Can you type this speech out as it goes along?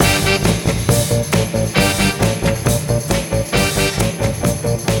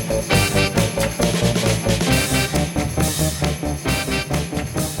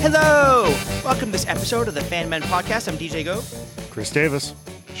welcome this episode of the Fan Men Podcast. I'm DJ Gove. Chris Davis.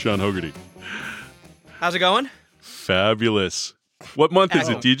 Sean Hogarty. How's it going? Fabulous. What month is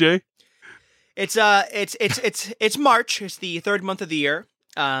it, DJ? It's March. It's the third month of the year,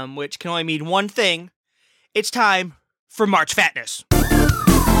 which can only mean one thing. It's time for March Fatness.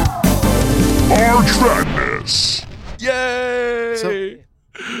 March Fatness. Yay!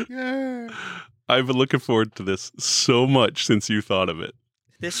 Yeah. I've been looking forward to this so much since you thought of it.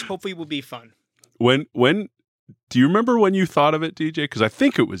 This hopefully will be fun. When do you remember when you thought of it, DJ? Because I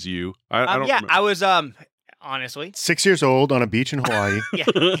think it was you. I don't remember. I was honestly 6 years old on a beach in Hawaii yeah.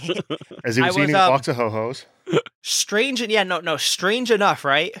 as he was eating a box of ho-hos. Strange enough,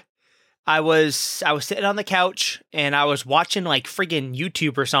 right? I was sitting on the couch and I was watching like friggin'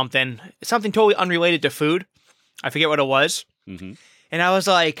 YouTube or something totally unrelated to food. I forget what it was. Mm-hmm. And I was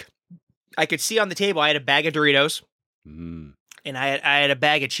like, I could see on the table I had a bag of Doritos Mm. and I had a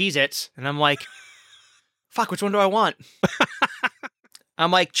bag of Cheez-Its, and I'm like, fuck, which one do I want? I'm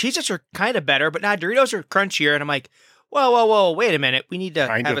like, Cheez-Its are kind of better, but now Doritos are crunchier, and I'm like, whoa, wait a minute, we need to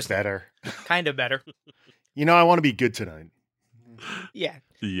Kind have of better. kind of better. You know, I want to be good tonight. Yeah.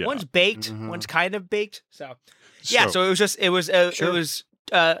 Yeah. One's baked, Mhm. one's kind of baked. So it was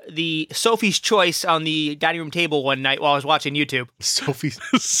the Sophie's Choice on the dining room table one night while I was watching YouTube. Sophie's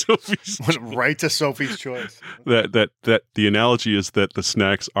Sophie's went right to Sophie's Choice. that the analogy is that the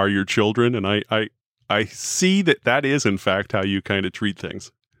snacks are your children, and I see that is in fact how you kind of treat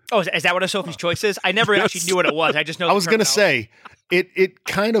things. Oh, is that what a Sophie's Choice is? I never actually knew what it was. I just know. I was going to say, it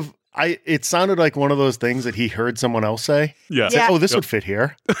kind of, it sounded like one of those things that he heard someone else say. Yeah. Yeah. Oh, this would fit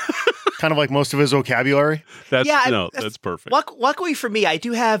here. Kind of like most of his vocabulary. That's perfect. Luckily for me, I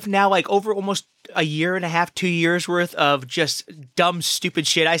do have now like over almost a year and a half, 2 years worth of just dumb, stupid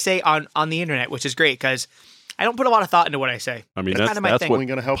shit I say on the internet, which is great because I don't put a lot of thought into what I say. I mean, It's that's kind of my that's thing. what Only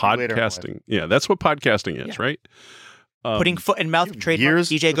gonna help you later in life. podcasting. Yeah, that's what podcasting is, Yeah. right? Putting foot in mouth trademark years-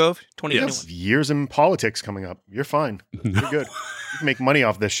 DJ Gove 2021. Yes. Years in politics coming up. You're fine. You're good. You can make money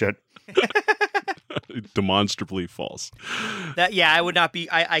off this shit. Demonstrably false. I would not be.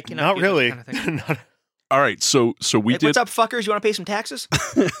 I cannot. Not do that really. kind of thing. Not- All right, so we Hey, did. what's up, fuckers? You want to pay some taxes?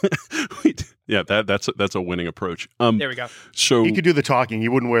 Yeah, that's a winning approach. There we go. So he could do the talking.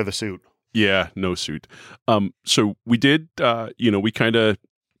 You wouldn't wear the suit. yeah, no suit. So we did. We kind of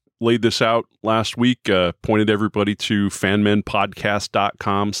laid this out last week. Pointed everybody to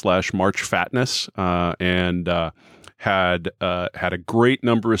fanmenpodcast.com/marchfatness, and had a great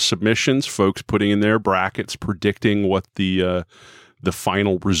number of submissions. Folks putting in their brackets, predicting what the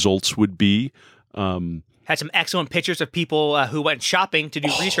final results would be. Had some excellent pictures of people who went shopping to do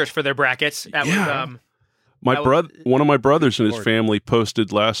research for their brackets. That Yeah. was One of my brothers and his Lord. family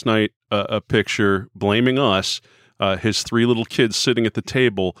posted last night a picture blaming us, his three little kids sitting at the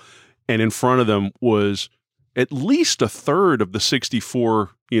table, and in front of them was at least a third of the 64,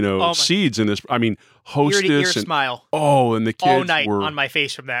 my- seeds in this. I mean, ear to ear Hostess and smile and the kids all night were on my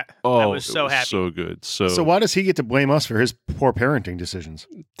face from that. I was so happy. so good. So, So why does he get to blame us for his poor parenting decisions?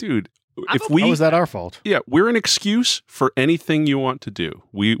 dude, I'm if okay we How is that our fault? Yeah, we're an excuse for anything you want to do.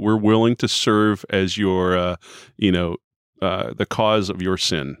 We're willing to serve as your, the cause of your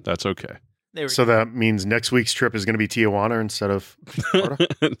sin. That's okay. There we So that means next week's trip is going to be Tijuana instead of Florida?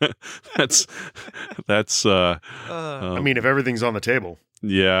 that's. go. I mean, if everything's on the table.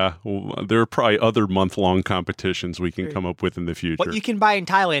 Yeah, well, there are probably other month-long competitions we can come up with in the future. What you can buy in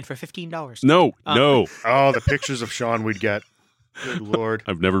Thailand for $15. No. Oh, the pictures of Sean we'd get. Good Lord.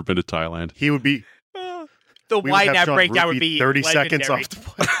 I've never been to Thailand. He would be... The We would wide have nap Sean breakdown would roofie be 30 legendary. seconds off the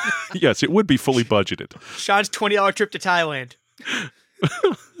plane. Yes, it would be fully budgeted. Sean's $20 trip to Thailand.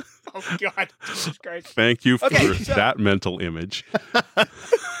 Oh God, Jesus Christ! Thank you for Okay, so- that mental image.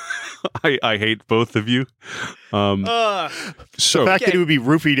 I hate both of you. So The fact that he would be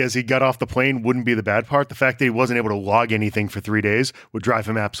roofied as he got off the plane wouldn't be the bad part. The fact that he wasn't able to log anything for 3 days would drive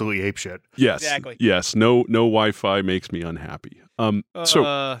him absolutely apeshit. yes, Exactly. yes, no Wi-Fi makes me unhappy.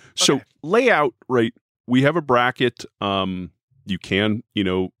 So okay. layout, right? We have a bracket. You can,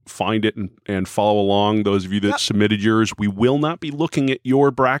 find it and follow along. Those of you that Yep. submitted yours, we will not be looking at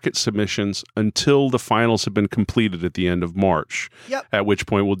your bracket submissions until the finals have been completed at the end of March. Yep. At which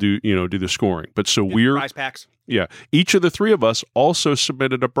point we'll do the scoring. But so we're prize packs. yeah. Each of the three of us also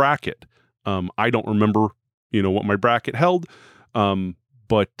submitted a bracket. I don't remember, what my bracket held.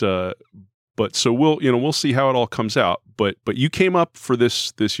 But so we'll see how it all comes out. But you came up for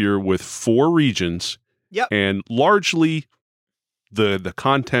this year with 4 regions. Yep. And largely the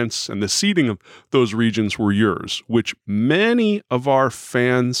contents and the seating of those regions were yours, which many of our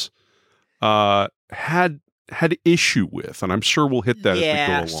fans had issue with, and I'm sure we'll hit that as we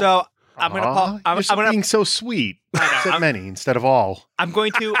go along. So I'm gonna being so sweet. I know, Said many instead of all. I'm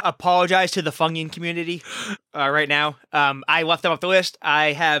going to apologize to the Funyun community right now. I left them off the list.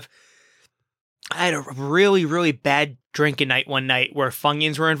 I had a really, really bad drinking night one night where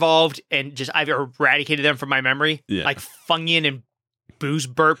Funyuns were involved, and I've eradicated them from my memory. Yeah. Like Funyun and booze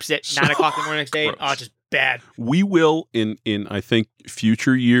burps at 9 o'clock in the morning next day. Gross. Oh, just bad. We will in I think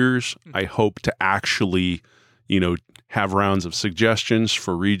future years. I hope to actually, have rounds of suggestions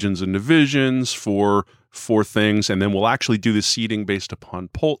for regions and divisions for things, and then we'll actually do the seeding based upon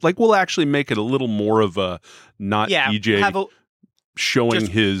poll. Like we'll actually make it a little more of a not DJ have a showing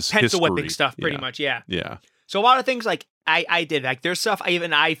his pencil history. whipping stuff, pretty much. Yeah. Yeah. So a lot of things like I did, like there's stuff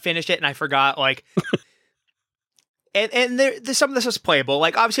I finished it and I forgot, like. And there's some of this is playable.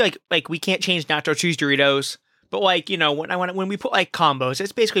 Like obviously, like we can't change nacho cheese Doritos, but like when we put like combos,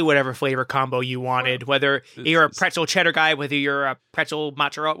 it's basically whatever flavor combo you wanted. Whether you're a pretzel cheddar guy, whether you're a pretzel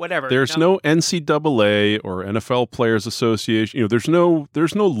mozzarella, whatever. There's no NCAA or NFL Players Association. There's no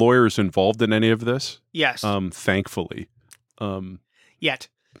lawyers involved in any of this. Yes. Thankfully. Yet.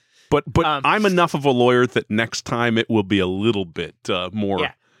 But I'm enough of a lawyer that next time it will be a little bit more.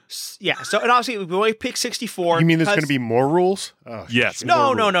 Yeah. Yeah. So and obviously we only pick 64. You mean there's going to be more rules? Oh, yes. shit.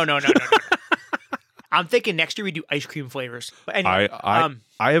 No. I'm thinking next year we do ice cream flavors. But anyway,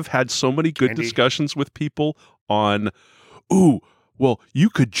 I have had so many good Candy. discussions with people on, you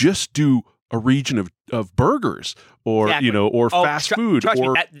could just do a region of burgers or Exactly. Or fast food Trust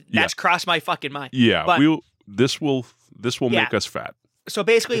or me, that's crossed my fucking mind. yeah. But- This will Yeah. make us fat. So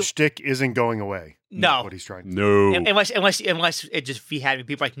basically, The shtick isn't going away. No. That's what he's trying to do. No, unless it just be having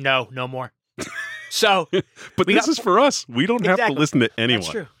people like no more. So but we this got- is for us. We don't have to Exactly. listen to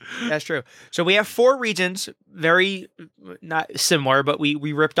anyone. That's true. So we have 4 regions, very not similar, but we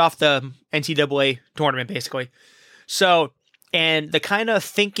ripped off the NCAA tournament basically. So, and the kind of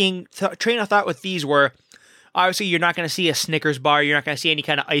train of thought with these were, obviously you're not going to see a Snickers bar, you're not going to see any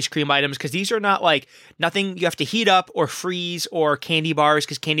kind of ice cream items because these are not like nothing you have to heat up or freeze or candy bars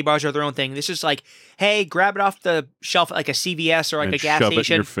because candy bars are their own thing. This is like, hey, grab it off the shelf at like a CVS or like And a gas shove it in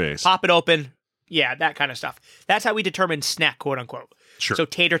station, your face. pop it open. Yeah, that kind of stuff. That's how we determine snack, quote unquote. Sure. So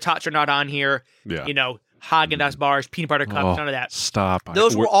tater tots are not on here. Yeah. Haagen-Dazs bars, peanut butter cups, none of that. Stop.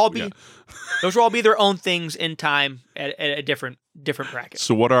 Those will all be yeah. those will all be their own things in time at a different bracket.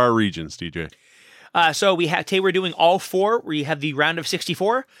 So what are our regions, DJ? So today we're doing all 4. We have the round of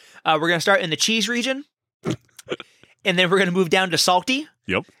 64. We're going to start in the cheese region, and then we're going to move down to salty.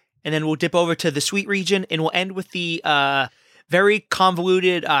 Yep. And then we'll dip over to the sweet region, and we'll end with the very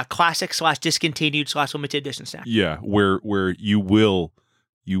convoluted classic / discontinued / limited edition snack. Yeah, where you will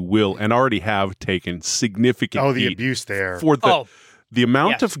and already have taken significant The heat abuse there. for the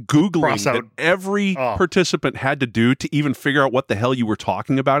amount yes. of Googling Cross that out. every participant had to do to even figure out what the hell you were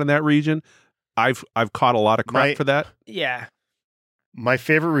talking about in that region. I've caught a lot of crap for that. Yeah. My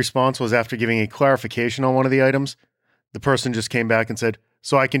favorite response was after giving a clarification on one of the items, the person just came back and said,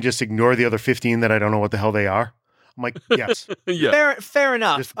 so I can just ignore the other 15 that I don't know what the hell they are? I'm like, yes. Yeah. Fair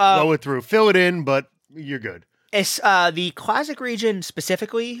enough. Just blow it through. Fill it in, but you're good. It's, the classic region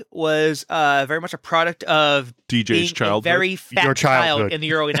specifically was very much a product of being DJ's a childhood. very fat Your child childhood. in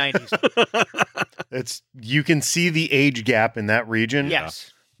the early 90s. You can see the age gap in that region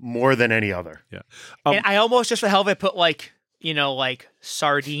Yes. more than any other. Yeah. And I almost just for the hell of it put like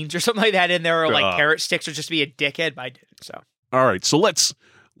sardines or something like that in there, or like carrot sticks, or just to be a dickhead, but I didn't. So All right, so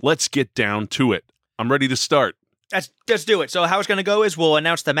let's get down to it. I'm ready to start. let's do it. So how it's going to go is we'll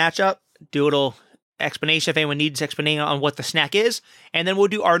announce the matchup, do a little explanation if anyone needs explanation on what the snack is, and then we'll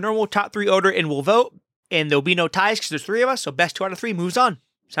do our normal top 3 order and we'll vote. And there'll be no ties because there's 3 of us, so best 2 out of 3 moves on.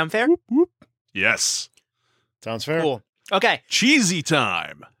 Sound fair? Whoop, whoop. Yes. Sounds fair. Cool. Okay. Cheesy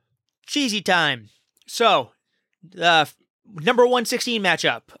time. Cheesy time. So, number 116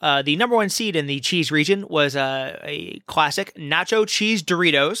 matchup. The number 1 seed in the cheese region was a classic nacho cheese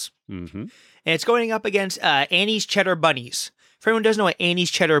Doritos. Mm-hmm. And it's going up against Annie's Cheddar Bunnies. For anyone who doesn't know what Annie's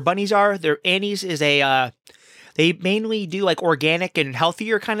Cheddar Bunnies are, Annie's is they mainly do like organic and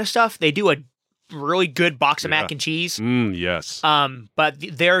healthier kind of stuff. They do a really good box of mac and cheese. Yes. But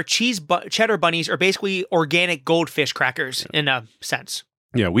their cheddar bunnies are basically organic goldfish crackers in a sense.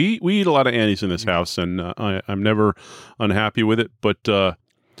 Yeah, we eat a lot of Annie's in this house, and I'm never unhappy with it. But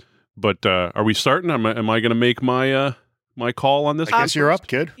are we starting? Am I going to make my my call on this? I guess you're up,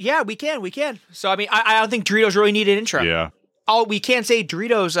 kid. Yeah, we can. So I mean, I don't think Doritos really need an intro. Yeah. Oh, we can say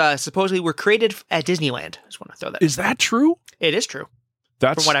Doritos supposedly were created at Disneyland. I just want to throw that. Is that true? It is true.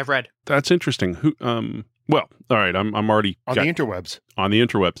 That's from what I've read. That's interesting. Who? Well, all right. I'm already On the interwebs. On the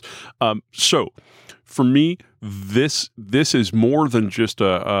interwebs. So, for me, this is more than just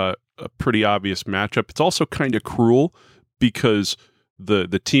a a pretty obvious matchup. It's also kind of cruel because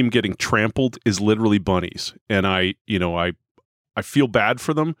the team getting trampled is literally bunnies, and I feel bad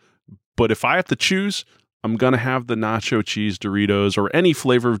for them. But if I have to choose, I'm gonna have the nacho cheese Doritos or any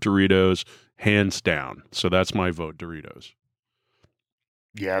flavor of Doritos, hands down. So that's my vote, Doritos.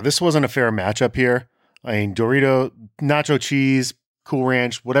 Yeah, this wasn't a fair matchup here. I mean, Dorito, nacho cheese, Cool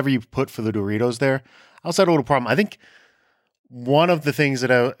Ranch, whatever you put for the Doritos there. I also had a little problem. I think one of the things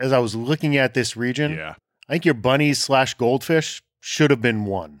that as I was looking at this region, Yeah, I think your bunnies / goldfish should have been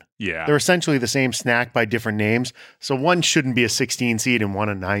one. yeah. They're essentially the same snack by different names. So one shouldn't be a 16 seed and one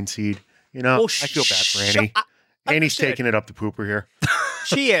a 9 seed. You know, Well, I feel bad for Annie. Annie's understood. taking it up the pooper here.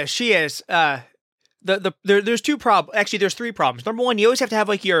 She is. There's two problems. Actually, there's three problems. Number one, you always have to have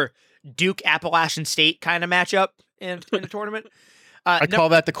like your Duke Appalachian State kind of matchup in the tournament. I call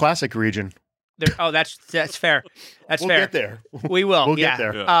that the classic region. That's fair. That's We'll fair. get there. We will. We'll yeah. get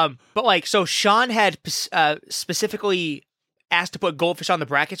there. Yeah. But like, so Sean had specifically asked to put Goldfish on the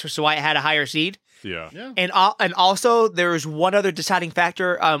brackets, which is why it had a higher seed. Yeah. Yeah. And also there's one other deciding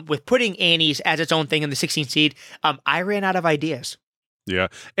factor with putting Annie's as its own thing in the 16th seed. I ran out of ideas. Yeah.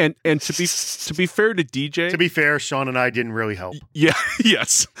 And to be fair to DJ, To be fair, Sean and I didn't really help. yeah,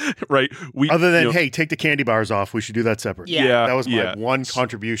 yes. Right. We Other than, you know, hey, take the candy bars off. We should do that separate. Yeah. That was my yeah. one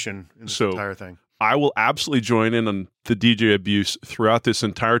contribution in this So- entire thing. I will absolutely join in on the DJ abuse throughout this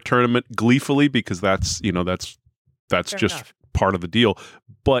entire tournament gleefully because that's Fair just enough. part of the deal.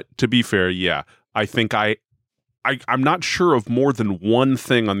 But to be fair, yeah, I think I'm not sure of more than one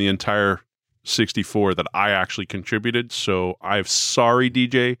thing on the entire 64 that I actually contributed. So I'm sorry,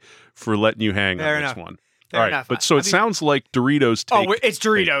 DJ, for letting you hang Fair on enough. this one. Fair All right, enough. but so it sounds like Doritos take. Oh, it's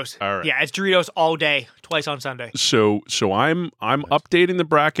Doritos. All right. Yeah, it's Doritos all day, twice on Sunday. So I'm updating the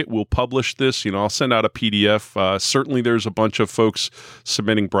bracket. We'll publish this. I'll send out a PDF. Certainly, there's a bunch of folks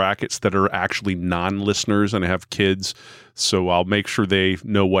submitting brackets that are actually non-listeners and have kids. So I'll make sure they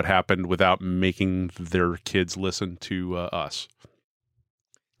know what happened without making their kids listen to us.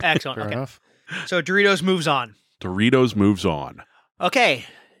 Excellent. Fair Okay. enough. So Doritos moves on. Doritos moves on. Okay.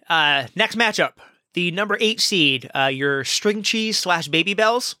 Next matchup. The number 8 seed, your string cheese / Baby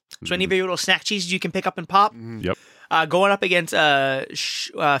Bells. So any of your little snack cheeses you can pick up and pop. Mhm. Yep. Going up against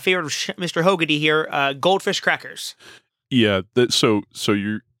favorite of Mr. Hogarty here, Goldfish Crackers. Yeah. So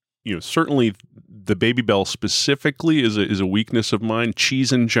you're certainly the Baby Bell specifically is a weakness of mine.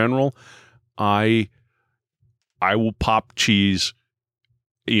 Cheese in general, I will pop cheese.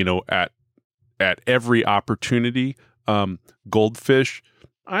 At every opportunity. Goldfish.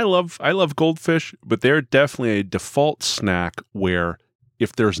 I love Goldfish, but they're definitely a default snack where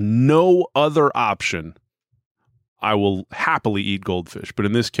if there's no other option, I will happily eat Goldfish. But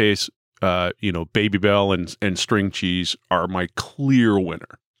in this case, Baby Bell and string cheese are my clear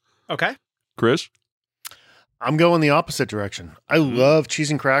winner. Okay. Chris? I'm going the opposite direction. I love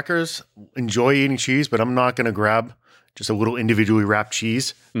cheese and crackers, enjoy eating cheese, but I'm not going to grab just a little individually wrapped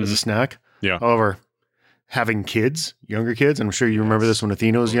cheese as a snack. Yeah. However, having kids, younger kids, and I'm sure you remember this when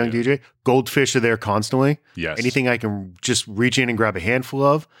Athena was a young DJ, Goldfish are there constantly. Yes. Anything I can just reach in and grab a handful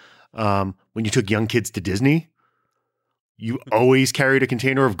of. When you took young kids to Disney, you always carried a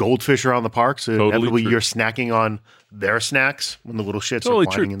container of Goldfish around the park. So Totally inevitably true. you're snacking on their snacks when the little shits Totally are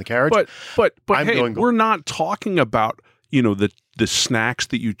climbing true. in the carriage. But I'm hey, going we're not talking about the snacks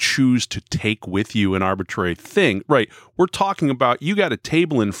that you choose to take with you, an arbitrary thing, right? We're talking about you got a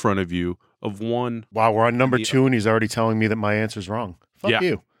table in front of you of one. Wow, we're on number the- 2 and he's already telling me that my answer's wrong. Fuck Yeah.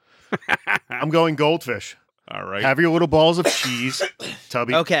 you. I'm going Goldfish. All right. Have your little balls of cheese,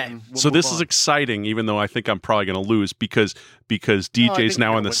 Tubby. Okay. and we'll So move this is on. exciting, even though I think I'm probably going to lose because DJ's think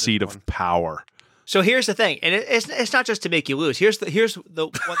now you're in the gonna win seat this of one. power. So here's the thing, and it's not just to make you lose. Here's the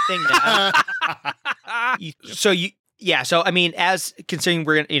one thing that So I mean, as considering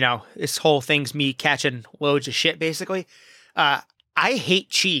we're gonna, this whole thing's me catching loads of shit basically. I hate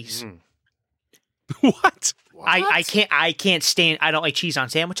cheese. What? I can't stand. I don't like cheese on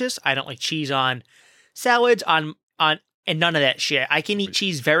sandwiches. I don't like cheese on salads. And none of that shit. I can eat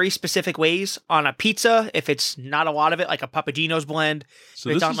cheese very specific ways on a pizza if it's not a lot of it, like a Papagino's blend. So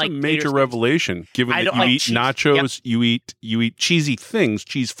It's this on, is like, a taters major things. revelation, given I that don't you like eat cheese. nachos, you eat cheesy things,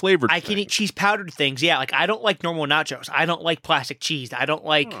 cheese flavored. I can eat cheese powdered things. Yeah, like I don't like normal nachos. I don't like plastic cheese. I don't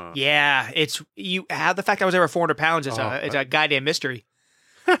like. Huh. Yeah, it's you. How the fact I was over 400 pounds is Oh, a goddamn mystery.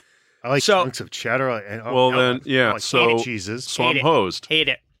 I like So- chunks of cheddar. And, Well, then, yeah, I like so- cheeses. So Hate I'm it. hosed. Hate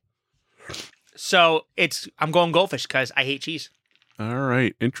it. So I'm going Goldfish because I hate cheese. All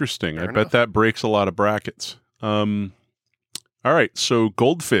right, interesting. Fair I bet enough. that breaks a lot of brackets. All right, so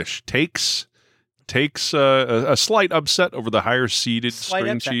Goldfish takes takes a slight upset over the higher seeded Slight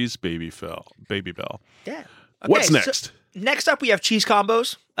string upset. cheese Baby Bell. Yeah. What's so next? next up, we have cheese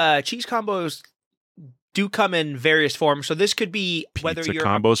combos. Cheese combos do come in various forms. So this could be whether Pizza you're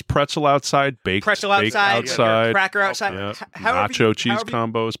combos, pretzel outside, baked pretzel baked outside, outside, cracker outside, yeah, however nacho you- cheese however you-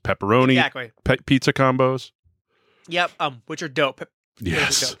 combos, pepperoni Exactly. pizza combos. Yep. Which are dope.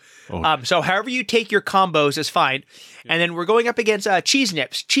 Yes. Oh, So however you take your combos is fine. And then we're going up against cheese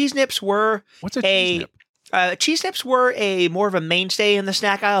nips. Cheese nips were what's a cheese nip? cheese nips were a more of a mainstay in the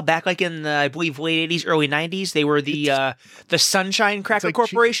snack aisle back like in the, I believe, late 80s, early 90s. They were the Sunshine Cracker like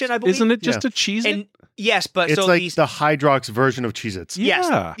Corporation, I believe. Isn't it just Yeah. a cheese And nip? yes, but It's so like these the Hydrox version of Cheez-Its.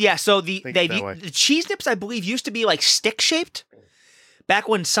 Yeah. yes, so the Think they that way. the cheese nips I believe used to be like stick shaped. Back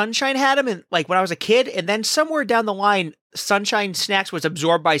when Sunshine had them, and like when I was a kid, and then somewhere down the line, Sunshine Snacks was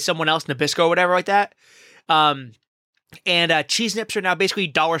absorbed by someone else, Nabisco or whatever like that. And cheese nips are now basically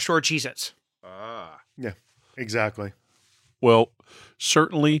dollar store Cheez-Its. Exactly. Well,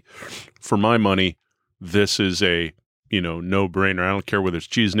 certainly for my money, this is a, no-brainer. I don't care whether it's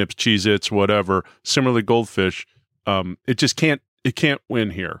cheese nips, Cheez-Its, whatever. Similarly, Goldfish, it can't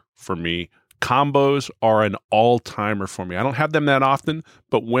win here for me. Combos are an all-timer for me. I don't have them that often,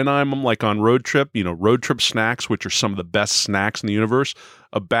 but when I'm like on road trip snacks, which are some of the best snacks in the universe,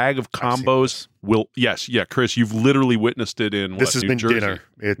 a bag of I've seen combos this. Chris, you've literally witnessed it in This has New been Jersey. dinner.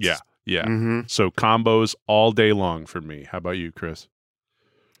 It's, Yeah. Mhm. So combos all day long for me. How about you, Chris?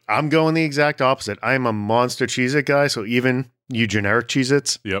 I'm going the exact opposite. I'm a monster Cheez-It guy, so even you generic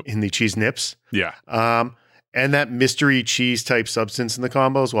Cheez-Its Yep. in the cheese nips. Yeah. And that mystery cheese type substance in the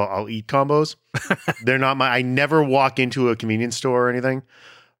combos, well, I'll eat combos. They're not I never walk into a convenience store or anything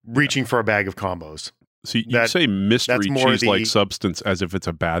reaching for a bag of combos. See, you say mystery that's more cheese-like the- substance as if it's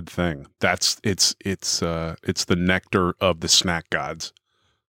a bad thing. It's the nectar of the snack gods.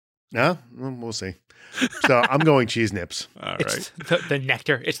 No, we'll see. So I'm going cheese nips. All It's right. the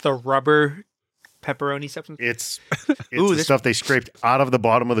nectar. It's the rubber pepperoni substance. It's Ooh, the this- stuff they scraped out of the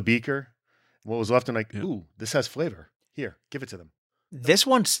bottom of the beaker. What was left, and like, Yeah. ooh, this has flavor. Here, give it to them. This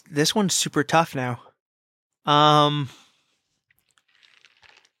one's super tough now.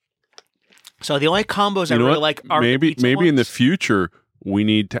 So the only combos I You know really what? like are the maybe pizza in the ones. future we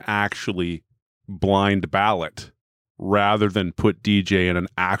need to actually blind ballot rather than put DJ in an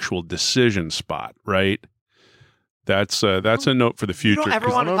actual decision spot, right? That's a note for the You don't future. ever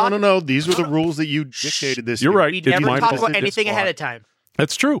 'cause- wanna No, talk- no, no. These were the rules that you dictated this You're year. right. We It's never my talk fault. about anything ahead of time.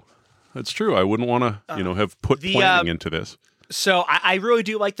 That's true. That's true. I wouldn't want to, have put the, planning into this. So I really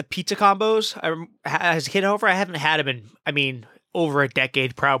do like the pizza combos. As a kid over, I haven't had them in, over a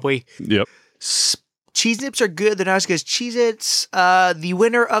decade probably. Yep. Cheese nips are good. They're not as good as Cheez-Its. The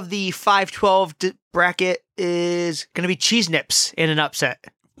winner of the 5-12 bracket is going to be Cheese Nips in an upset.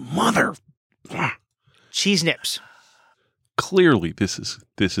 Mother. Cheese Nips. Clearly, this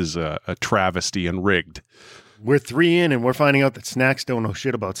is a travesty and rigged. We're 3 in, and we're finding out that snacks don't know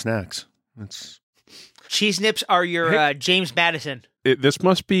shit about snacks. It's Cheese Nips are your James Madison. This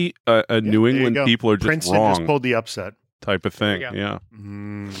must be a New there you England go. people are just Princeton wrong just pulled the upset. type of thing. There we Yeah.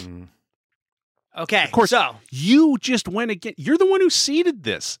 Mm. Okay, Of course. so You just went again. You're the one who seeded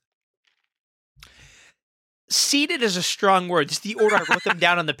this. seeded is a strong word. It's the order I wrote them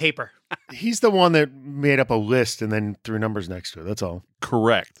down on the paper. He's the one that made up a list and then threw numbers next to it. That's all.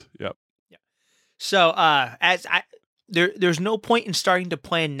 Correct. Yep. So there's no point in starting to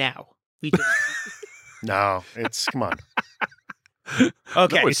plan now. We just, No, it's come on.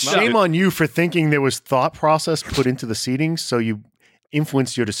 okay, No, it's so, not. Shame on you for thinking there was thought process put into the seedings, so you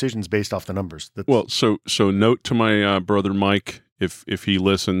influenced your decisions based off the numbers. That's, Well, so note to my brother Mike, if he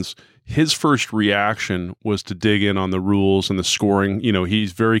listens, his first reaction was to dig in on the rules and the scoring.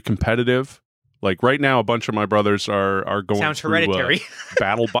 He's very competitive. Like right now, a bunch of my brothers are going sounds through, hereditary.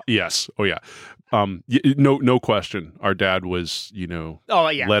 yes. Oh yeah. No question. Our dad was, Oh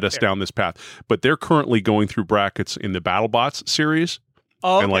yeah, led us fair. down this path. But they're currently going through brackets in the BattleBots series,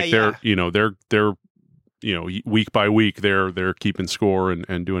 Oh, and like okay, they're week by week they're keeping score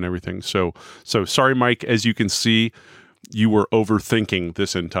and doing everything. So sorry, Mike. As you can see, you were overthinking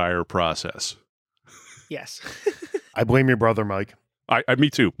this entire process. yes. I blame your brother, Mike. Me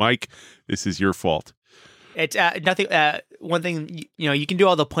too, Mike. This is your fault. It's nothing. One thing, you can do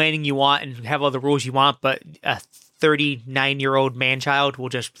all the planning you want and have all the rules you want, but a 39-year-old man-child will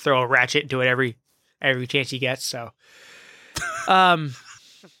just throw a ratchet into it every chance he gets. So,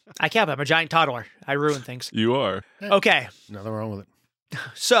 I can't. I'm a giant toddler. I ruin things. You are. Okay, Nothing wrong with it.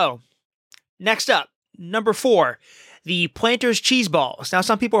 so next up, number 4, the Planters cheese balls. Now,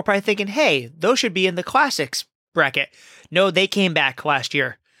 some people are probably thinking, "Hey, those should be in the classics bracket." No, they came back last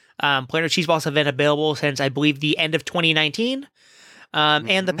year. Planter cheese balls have been available since, I believe, the end of 2019.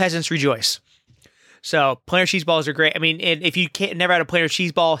 And the peasants rejoice. So Planter cheese balls are great. I mean, and if you never had a Planter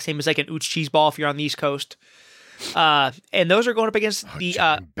cheese ball, same as like an Ooch cheese ball if you're on the East Coast. And those are going up against the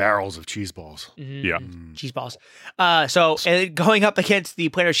barrels of cheese balls. Yeah. Cheese balls. Going up against the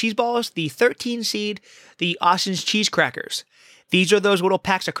Planter cheese balls, the 13 seed, the Austin's cheese crackers. These are those little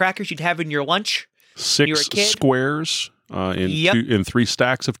packs of crackers you'd have in your lunch. When you were a 6 kid. squares in 3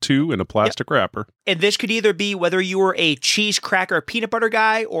 stacks of 2 in a plastic wrapper. And this could either be whether you were a cheese cracker peanut butter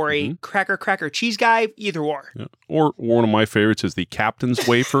guy or a cracker cheese guy, either or. Yeah. Or one of my favorites is the Captain's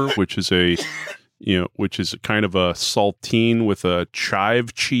wafer, which is kind of a saltine with a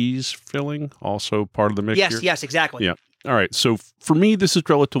chive cheese filling, also part of the mix. Yes, exactly. Yeah. All right. So for me, this is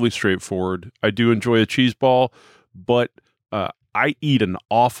relatively straightforward. I do enjoy a cheese ball, but I eat an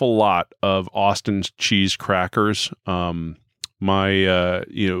awful lot of Austin's cheese crackers. Where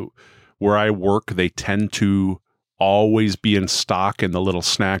I work, they tend to always be in stock in the little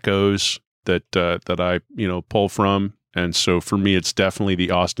snackos that I pull from, and so for me, it's definitely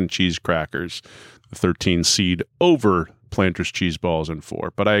the Austin cheese crackers, the 13 seed over Planters cheese balls in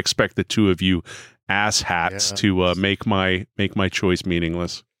 4. But I expect the two of you asshats to make my choice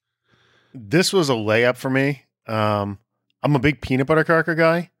meaningless. This was a layup for me. I'm a big peanut butter cracker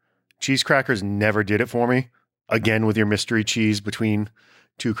guy. Cheese crackers never did it for me. Again, with your mystery cheese between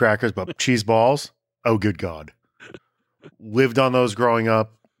 2 crackers, but cheese balls, oh, good God. Lived on those growing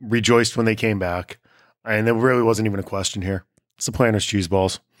up, rejoiced when they came back, and there really wasn't even a question here. It's the Planters cheese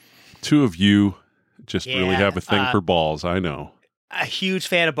balls. Two of you just really have a thing for balls, I know. A huge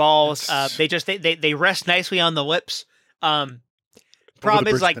fan of balls. They rest nicely on the lips. Problem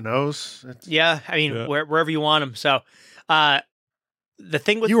is, like, the nose. Wherever you want them. So, the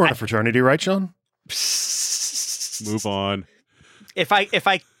thing with you were in a fraternity, right, Sean? Move on. If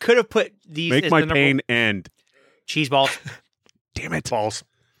I could have put these, make my pain end. Cheese balls. Damn it, balls,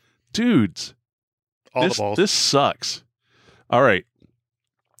 dudes. The balls. This sucks. All right,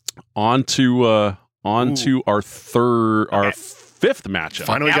 on to our fifth matchup.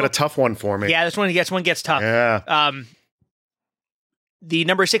 Finally got a tough one for me. Yeah, this one gets tough. Yeah. The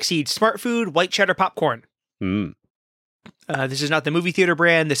number 6 seed, Smart Food White Cheddar Popcorn. This is not the movie theater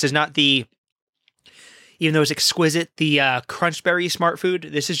brand. This is not even though it's exquisite, the Crunchberry Smart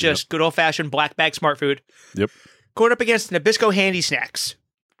Food. This is just good old fashioned black bag Smart Food. Yep. Going up against Nabisco Handy Snacks.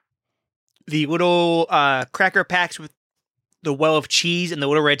 The little cracker packs with the well of cheese and the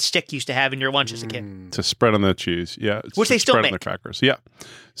little red stick you used to have in your lunch as a kid. To spread on the cheese. Yeah. Which they still spread make. on the crackers. Yeah.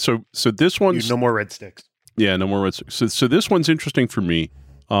 So this one's... No more red sticks. Yeah, no more red sticks. So this one's interesting for me.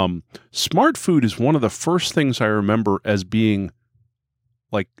 Smart Food is one of the first things I remember as being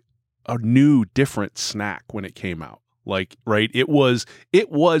like a new, different snack when it came out. Like, right? It was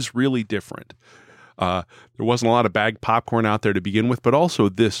really different. There wasn't a lot of bagged popcorn out there to begin with, but also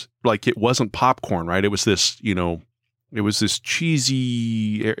this, like, it wasn't popcorn, right? It was this, it was this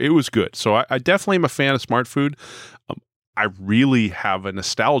cheesy, it was good. So I definitely am a fan of Smart Food. I really have a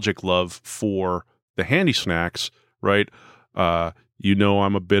nostalgic love for the Handy Snacks, right? I'm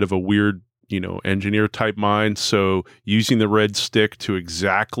a bit of a weird, engineer type mind. So using the red stick to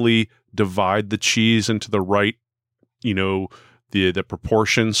exactly divide the cheese into the right, the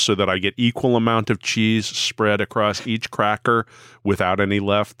proportions so that I get equal amount of cheese spread across each cracker without any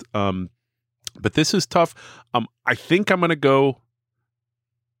left. But this is tough. I think I'm going to go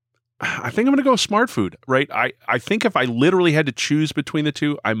Smart Food, right? I think if I literally had to choose between the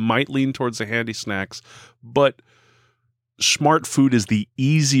two, I might lean towards the Handy Snacks, but Smart Food is the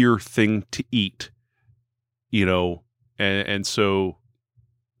easier thing to eat, and so,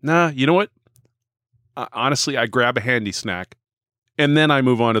 you know what? Honestly, I grab a Handy Snack and then I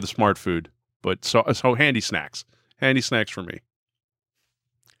move on to the Smart Food, but so Handy Snacks for me.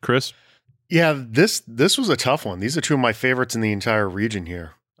 Chris? Yeah, this was a tough one. These are two of my favorites in the entire region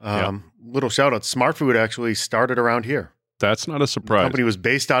here. Little shout out. Smart Food actually started around here. That's not a surprise. The company was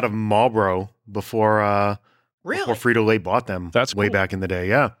based out of Marlboro before Frito-Lay bought them. That's way cool. back in the day.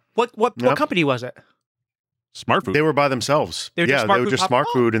 Yeah. What company was it? Smart Food. They were by themselves. They were just Smart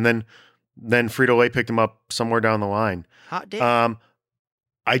Food, and then Frito-Lay picked them up somewhere down the line. Hot damn.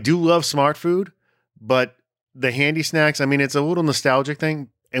 I do love Smart Food, but the Handy Snacks, I mean, it's a little nostalgic thing,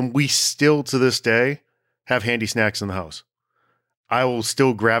 and we still to this day have Handy Snacks in the house. I will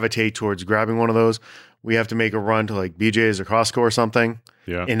still gravitate towards grabbing one of those. We have to make a run to like BJ's or Costco or something.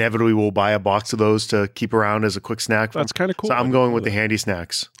 Yeah. Inevitably, we'll buy a box of those to keep around as a quick snack. That's kind of cool. So I'm going with the Handy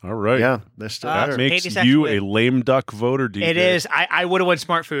Snacks. All right. Yeah, they're still That there. makes Handy Snacks you win. a lame duck voter, DJ. It is. I would have went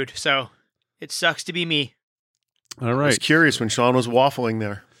Smart Food, so it sucks to be me. All I was right. curious when Sean was waffling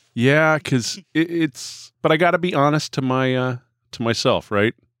there. Yeah, because it's. But I got to be honest to myself,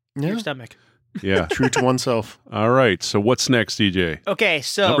 right? Yeah, Your stomach. Yeah. true to oneself. All right. So what's next, DJ? Okay,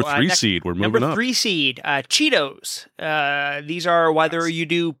 so Number 3 next- seed. We're moving Number up. 3 seed, Cheetos. These are whether you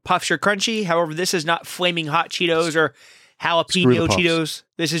do puffs or crunchy. However, this is not flaming hot Cheetos or Screw jalapeno the puffs. Cheetos.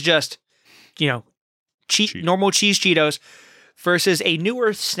 This is just, Cheat. normal cheese Cheetos versus a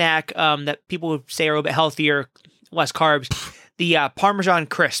newer snack that people would say are a little bit healthier, less carbs. The Parmesan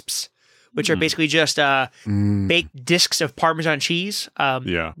crisps, which are basically just baked discs of Parmesan cheese.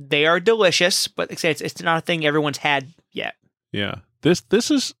 Yeah. They are delicious, but like I say, it's not a thing everyone's had yet. Yeah. This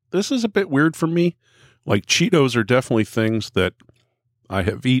is a bit weird for me. Like Cheetos are definitely things that I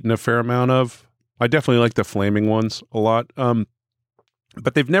have eaten a fair amount of. I definitely like the flaming ones a lot.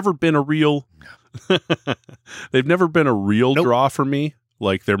 But they've never been a real Nope. draw for me.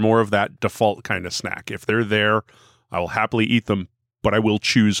 Like they're more of that default kind of snack. If they're there, I will happily eat them, but I will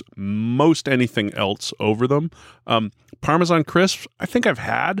choose most anything else over them. Parmesan crisps, I think I've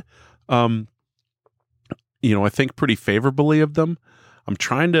had. I think pretty favorably of them. I'm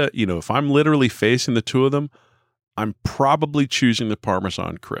trying to, if I'm literally facing the two of them, I'm probably choosing the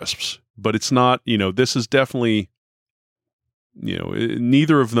Parmesan crisps. But it's not, this is definitely,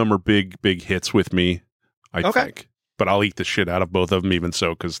 neither of them are big hits with me, I Okay. think. But I'll eat the shit out of both of them even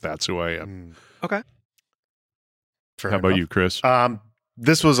so, because that's who I am. Okay. Fair How about enough. you, Chris?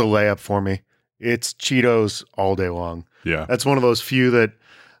 This was a layup for me. It's Cheetos all day long. Yeah. That's one of those few that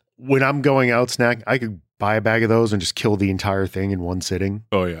when I'm going out snack, I could buy a bag of those and just kill the entire thing in one sitting.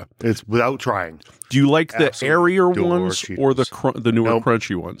 Oh, yeah. It's without trying. Do you like the Absolutely airier adore ones or Cheetos. the newer Nope.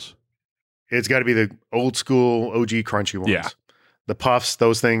 crunchy ones? It's got to be the old school OG crunchy ones. Yeah. The puffs,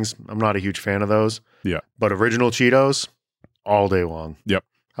 those things, I'm not a huge fan of those. Yeah. But original Cheetos, all day long. Yep.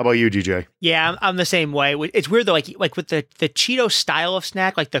 How about you, DJ? Yeah, I'm the same way. It's weird though, like with the Cheeto style of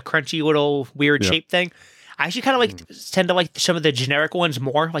snack, like the crunchy little weird Yeah. shape thing. I actually kind of tend to like some of the generic ones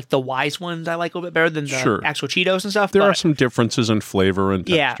more, like the Wise ones. I like a little bit better than the Sure. actual Cheetos and stuff. There but are some differences in flavor and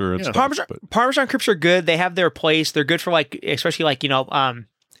Yeah. texture and Yeah. stuff. Parmesan but- Parmesan crisps are good. They have their place. They're good for like, especially like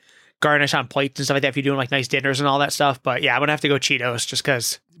garnish on plates and stuff like that if you're doing like nice dinners and all that stuff. But yeah, I'm gonna have to go Cheetos just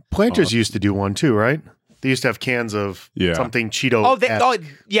because. Planters used to do one too, right? They used to have cans of Yeah. something Cheeto. Oh,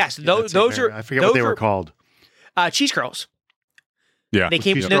 yes, those are I forget what they were called. cheese curls. Yeah. They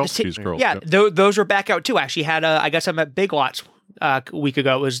came Cheese from the curls? Cheese curls, Yeah, those were back out too. I actually had I got some at Big Lots a week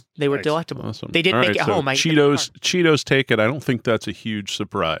ago. They were Nice. delectable. Awesome. They didn't All make right, it so home. Cheetos take it. I don't think that's a huge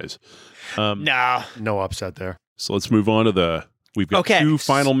surprise. No. No upset there. So let's move on to we've got Okay. 2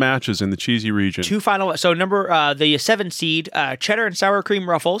 final matches in the cheesy region. Two final. So number the 7 seed cheddar and sour cream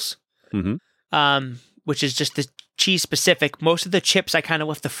Ruffles, Mhm. which is just the cheese specific. Most of the chips I kind of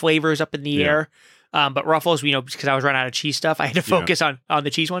left the flavors up in the Yeah. air. But Ruffles, because I was running out of cheese stuff, I had to focus on the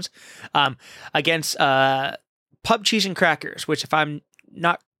cheese ones. Against pub cheese and crackers, which if I'm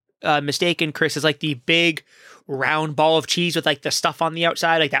not mistaken, Chris, is like the big round ball of cheese with like the stuff on the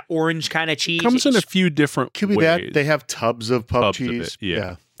outside, like that orange kind of cheese. Comes in a few different Could be ways. that. They have tubs of pub Tubs of cheese. it,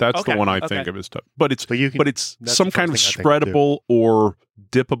 yeah. That's Okay, the one I okay. think of as tough. But it's But you can, but it's that's some the kind of first thing I think, too. spreadable or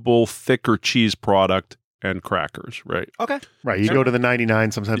dippable thicker cheese product and crackers, right? Okay. Right. You go to the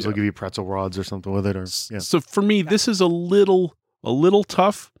 99, sometimes Yeah. they'll give you pretzel rods or something with it. Or yeah. So for me, this is a little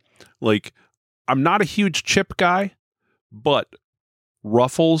tough. Like, I'm not a huge chip guy, but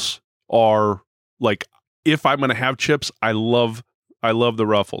Ruffles are like, if I'm going to have chips, I love the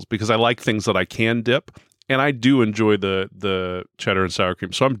Ruffles because I like things that I can dip, and I do enjoy the cheddar and sour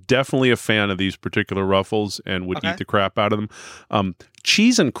cream. So I'm definitely a fan of these particular Ruffles and would Okay. eat the crap out of them.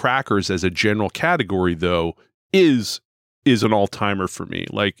 Cheese and crackers as a general category, though, is an all-timer for me.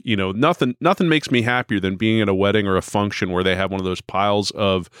 Like, nothing makes me happier than being at a wedding or a function where they have one of those piles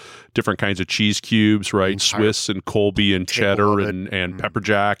of different kinds of cheese cubes, right? Entire Swiss and Colby and table cheddar of it. and pepper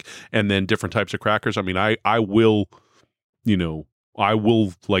jack, and then different types of crackers. I mean, I will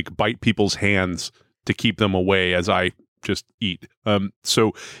like bite people's hands to keep them away as I just eat.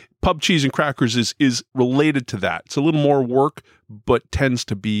 So pub cheese and crackers is related to that. It's a little more work, but tends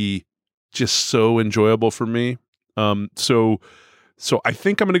to be just so enjoyable for me. So I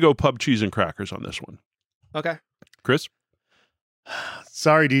think I'm going to go pub cheese and crackers on this one. Okay. Chris?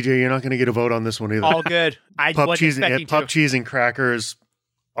 Sorry, DJ, you're not going to get a vote on this one either. All good. I pub wasn't cheese, expecting pub to. cheese and crackers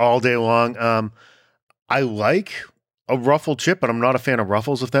all day long. I like a Ruffle chip, but I'm not a fan of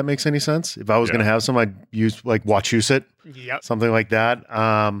Ruffles. If that makes any sense. If I was Yeah. going to have some, I'd use like Wachusett, Yep. something like that.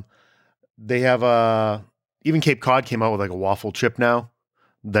 They have even Cape Cod came out with like a waffle chip now.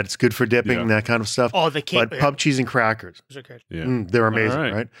 That's good for dipping Yeah. and that kind of stuff. Oh, the cake. But pub cheese and crackers, Those are good. Yeah. they're amazing, All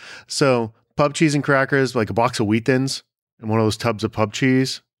right. right? So pub cheese and crackers, like a box of Wheat Thins and one of those tubs of pub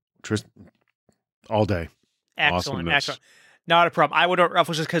cheese. all day. Excellent, Awesomeness. excellent. Not a problem. I would order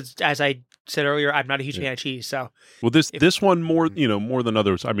Ruffles just because, as I said earlier, I'm not a huge fan of cheese. So Well, this one more than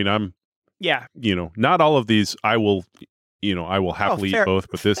others. I mean, I'm yeah, not all of these. I will happily fair- eat both,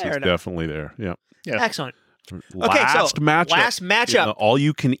 but this fair is enough. definitely there. Yeah. excellent. Last matchup. Last matchup in the all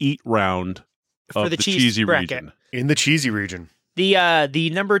you can eat round for of the cheese cheesy bracket. region. In the cheesy region.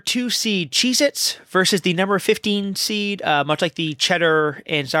 The number 2 seed Cheez-Its versus the number 15 seed, much like the cheddar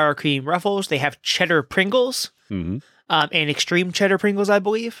and sour cream Ruffles, they have cheddar Pringles Mm-hmm. and extreme cheddar Pringles, I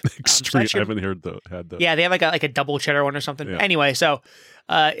believe. Extreme. So I haven't had those. yeah, they have like a double cheddar one or something. Yeah. Anyway, so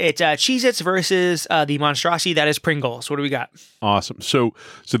it's Cheez-Its versus the monstrosity that is Pringles. What do we got? Awesome. So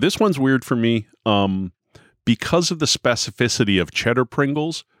this one's weird for me because of the specificity of cheddar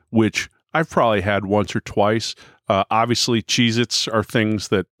Pringles, which I've probably had once or twice. Obviously, Cheez-Its are things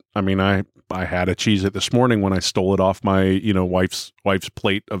that, I mean, I had a Cheez-It this morning when I stole it off my wife's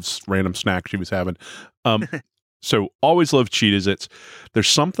plate of random snack she was having. So always love Cheez-Its. There's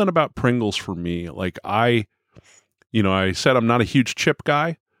something about Pringles for me. Like I said I'm not a huge chip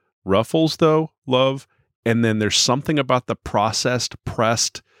guy. Ruffles though, love. And then there's something about the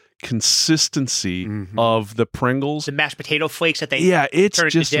pressed consistency Mhm. of the Pringles. The mashed potato flakes that they Yeah, it's turn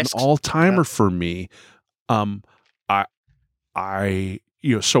into just an discs. all-timer Yeah. for me.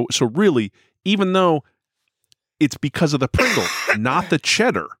 So really, even though it's because of the Pringle, not the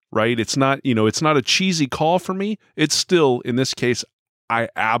cheddar, right? It's not a cheesy call for me. It's still, in this case, I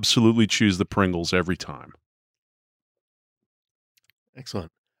absolutely choose the Pringles every time.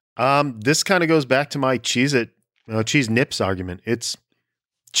 Excellent. This kind of goes back to my cheese nips argument. It's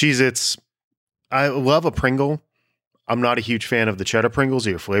Cheez-Its. I love a Pringle. I'm not a huge fan of the cheddar Pringles or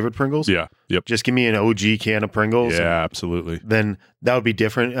your flavored Pringles. Yeah. Yep. Just give me an OG can of Pringles. Yeah, absolutely. Then that would be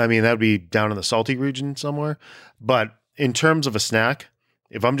different. I mean, that would be down in the salty region somewhere. But in terms of a snack,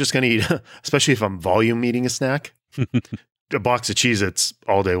 if I'm just going to eat, especially if I'm volume eating a snack, a box of Cheez-Its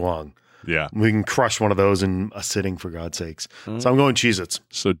all day long. Yeah. We can crush one of those in a sitting, for God's sakes. So I'm going Cheez-Its.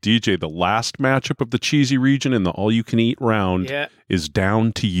 So DJ, the last matchup of the cheesy region in the all-you-can-eat round Yeah. is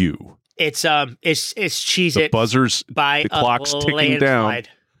down to you. It's Cheez-It The buzzers, by the clock's a ticking down. landslide.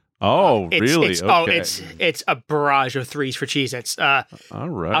 Oh, really? Okay. It's a barrage of threes for Cheez-Its. All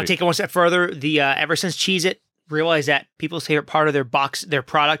right. I'll take it one step further. The ever since Cheez-It realized that people's favorite part of their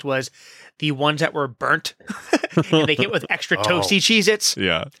product was the ones that were burnt, and they came with extra Oh. toasty Cheez-Its.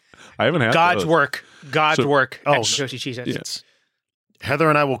 Yeah. I haven't had God's those. work. God's So- work. Oh, Extra toasty Cheez-Its. Yes. Heather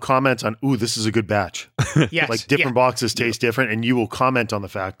and I will comment on, ooh, this is a good batch. Yes. Like different boxes taste different, and you will comment on the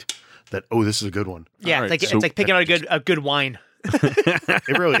fact that, oh, this is a good one. Yeah, All right, it's so- like picking out a good wine.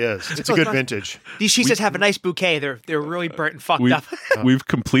 It really is. It's a good vintage. These Cheez-Its have a nice bouquet. They're really burnt and fucked up. We've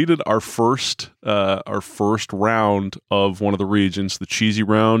completed our first round of one of the regions. The cheesy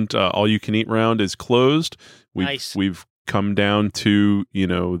round, all you can eat round, is closed. Nice. We've come down to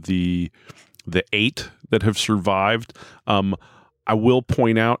the 8 that have survived. I will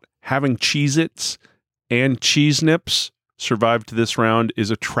point out having Cheez-Its and Cheese Nips survive to this round is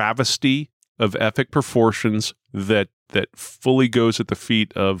a travesty of epic proportions that fully goes at the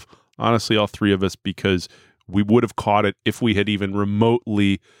feet of honestly all three of us, because we would have caught it if we had even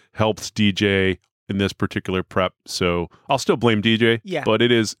remotely helped DJ in this particular prep. So I'll still blame DJ, Yeah. but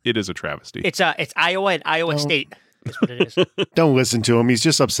it is a travesty. It's Iowa and Iowa No. State. That's what it is. Don't listen to him. He's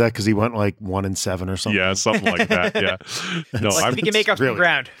just upset because he went like 1-7 or something. Yeah, something like that. Yeah. No, Like, we can make up some really-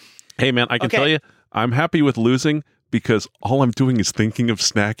 ground. hey man, I can Okay. tell you, I'm happy with losing because all I'm doing is thinking of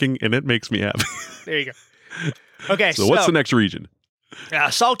snacking, and it makes me happy. There you go. Okay, So what's the next region?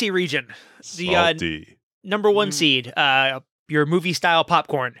 salty region? The Salty. number 1 seed, your movie style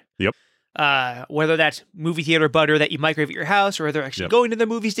popcorn. Yep. Whether that's movie theater butter that you microwave at your house, or whether actually Yep. going to the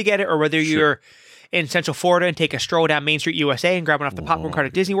movies to get it, or whether Sure. you're in Central Florida and take a stroll down Main Street, USA, and grabbing off the popcorn cart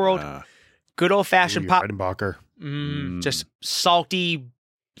at Disney World. Good old fashioned pop, Redenbacher. just salty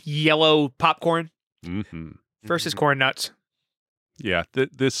yellow popcorn Mm-hmm. versus corn nuts. Yeah,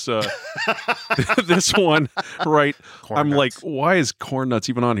 this this one, right? Corn I'm nuts. like, why is corn nuts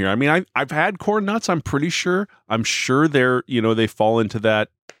even on here? I mean, I've had corn nuts. I'm pretty sure. I'm sure they're they fall into that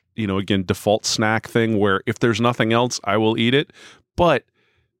again default snack thing where if there's nothing else, I will eat it. But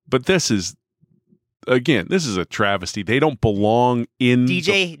this is a travesty. They don't belong in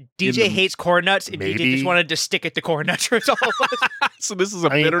DJ hates corn nuts, and DJ Maybe. just wanted to stick it to corn nuts for all of us. So this is a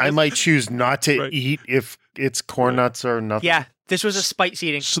I mean, bitterness. I might choose not to Right. eat if it's corn nuts or nothing. Yeah, this was a spite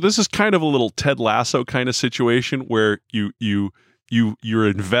seating. So this is kind of a little Ted Lasso kind of situation where you're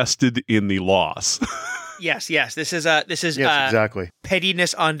invested in the loss. Yes. This is Yes, exactly.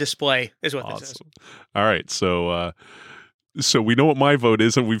 pettiness on display is what this is. Awesome. All right, so So we know what my vote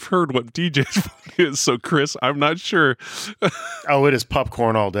is, and we've heard what DJ's vote is. So, Chris, I'm not sure. Oh, it is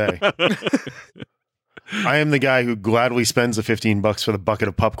popcorn all day. I am the guy who gladly spends the $15 for the bucket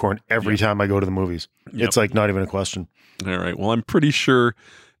of popcorn every time I go to the movies. Yep. It's like not even a question. All right. Well, I'm pretty sure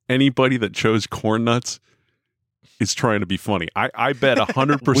anybody that chose corn nuts is trying to be funny. I bet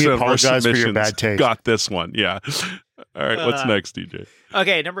 100% We of our apologize for your submissions bad taste. got this one. Yeah. All right. What's next, DJ?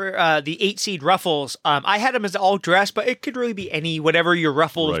 Okay, the 8 seed Ruffles. I had them as all dressed, but it could really be any whatever your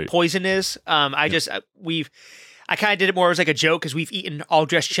Ruffles Right. poison is. I kind of did it more as like a joke because we've eaten all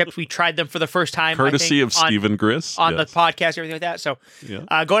dressed chips. We tried them for the first time, Courtesy I of think, Stephen Griss. on Yes. the podcast, everything like that. So,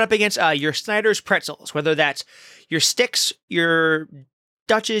 Yeah. going up against your Snyder's pretzels, whether that's your sticks, your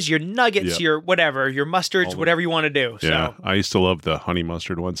Dutches, your nuggets, Yep. your whatever, your mustards, All the- whatever you want to do. Yeah. So, I used to love the honey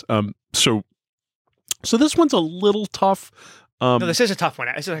mustard ones. So this one's a little tough. no, this is a tough one.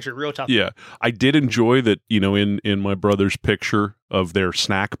 This is actually a real tough. Yeah, I did enjoy that. In my brother's picture of their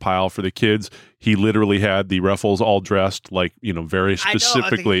snack pile for the kids, he literally had the Ruffles all dressed like very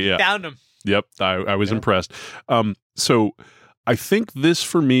specifically. I Yeah, found them. yep. I was Yeah. impressed. So I think this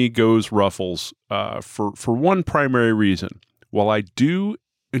for me goes Ruffles for one primary reason. While I do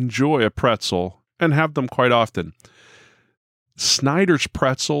enjoy a pretzel and have them quite often, Snyder's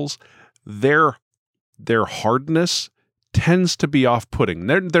pretzels, their hardness tends to be off-putting.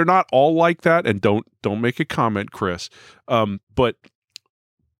 They're not all like that, and don't make a comment, Chris. But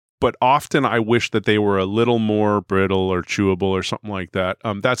often I wish that they were a little more brittle or chewable or something like that.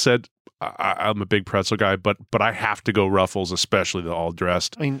 That said, I'm a big pretzel guy, but I have to go Ruffles, especially the all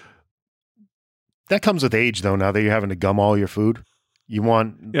dressed. I mean, that comes with age, though. Now that you're having to gum all your food, you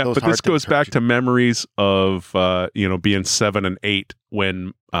want Yeah, those but hard this goes things back hurt to memories of being 7 and 8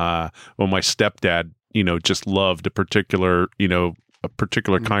 when my stepdad just loved a particular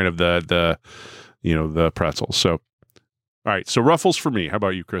kind of the pretzels. So, all right, so Ruffles for me. How about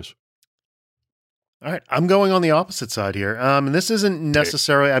you, Chris? All right, I'm going on the opposite side here. And this isn't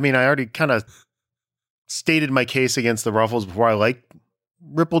necessarily. I mean, I already kind of stated my case against the Ruffles before. I like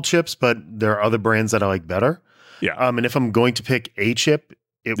Ripple chips, but there are other brands that I like better. Yeah. And if I'm going to pick a chip,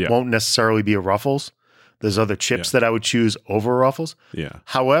 it Yeah. won't necessarily be a Ruffles. There's other chips that I would choose over Ruffles. Yeah.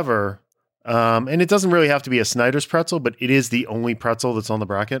 However, and it doesn't really have to be a Snyder's pretzel, but it is the only pretzel that's on the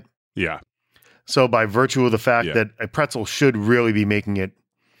bracket. Yeah. So by virtue of the fact Yeah. that a pretzel should really be making it,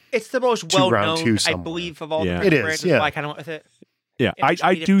 It's the most To round well-known, two I somewhere. believe, of all Yeah. the It is, brands. yeah. Why I kind of went with it. Yeah. It has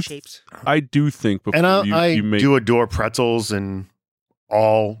I three do different shapes. think before and I you make do adore pretzels in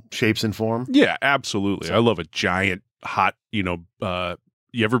all shapes and form. Yeah, absolutely. I love a giant hot, you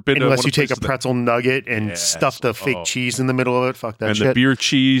ever been to Unless one you of take a places that- pretzel nugget and Yes. stuff the fake Oh. cheese in the middle of it. Fuck that and shit. the beer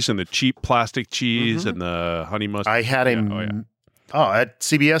cheese and the cheap plastic cheese Mhm. and the honey mustard. I had a Yeah. at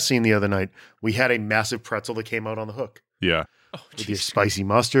CBS scene the other night. We had a massive pretzel that came out on the hook Yeah, Oh, with your jeez. spicy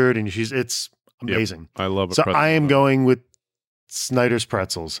mustard and your cheese. It's amazing. I love a So pretzel. I am going with Snyder's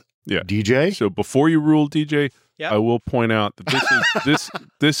pretzels. Yeah. DJ. So before you rule, DJ, Yep. I will point out that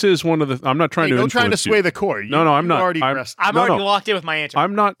this is one of the. I'm not trying Hey, to don't try to influence sway you. the court. No, I'm not. Already I'm- rest. I'm No, already no. locked in with my answer.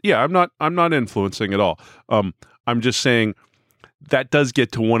 I'm not. Yeah, I'm not influencing at all. I'm just saying that does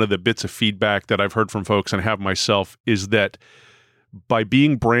get to one of the bits of feedback that I've heard from folks and have myself is that by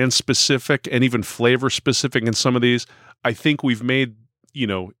being brand specific and even flavor specific in some of these, I think we've made,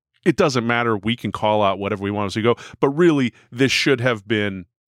 it doesn't matter. We can call out whatever we want as we go, but really this should have been,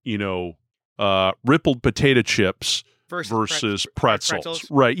 rippled potato chips versus pretzels.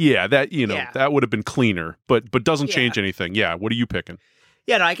 Right. Yeah. That, Yeah. that would have been cleaner, but doesn't Yeah. change anything. Yeah. What are you picking?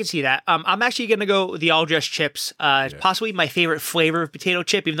 Yeah, no, I can see that. I'm actually going to go the all dressed chips. It's possibly my favorite flavor of potato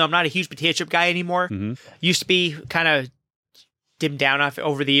chip, even though I'm not a huge potato chip guy anymore. Mhm. Used to be kind of dimmed down off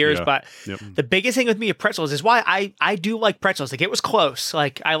over the years, Yeah. but Yep. the biggest thing with me of pretzels is why I do like pretzels. Like, it was close.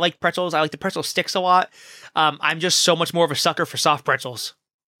 Like, I like pretzels. I like the pretzel sticks a lot. I'm just so much more of a sucker for soft pretzels,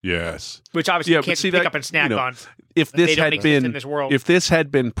 Yes. which obviously Yeah, you but can't see pick that, up and snack on. If They this don't had exist in been this world. if this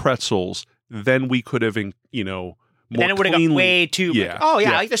had been pretzels, then we could have more Then it would have got cleanly- way too. Yeah. Oh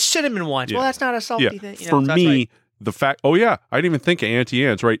yeah, Yeah. I like the cinnamon ones. Yeah. Well, that's not a salty Yeah. thing. For so that's me, right. the fact. Oh yeah, I didn't even think of Auntie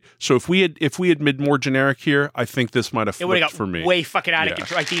Anne's. Right. So if we had made more generic here, I think this might have It would flipped have for got me. way fucking out Yeah. of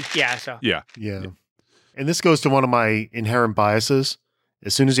control. I think, yeah. So Yeah. Yeah. And this goes to one of my inherent biases.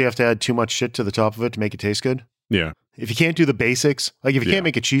 As soon as you have to add too much shit to the top of it to make it taste good, Yeah. if you can't do the basics, like if you Yeah. can't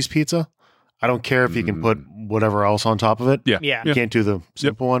make a cheese pizza, I don't care if you can put whatever else on top of it. Yeah. Yeah. You can't do the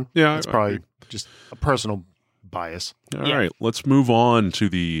simple one. Yeah, It's I probably agree. just a personal bias. All Yeah. right. Let's move on to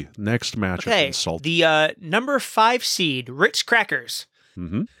the next matchup okay, in salt. the number 5 seed Ritz crackers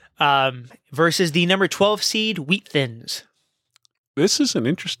Mhm. versus the number 12 seed Wheat Thins. this is an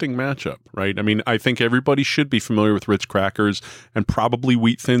interesting matchup, right? I mean, I think everybody should be familiar with Ritz crackers and probably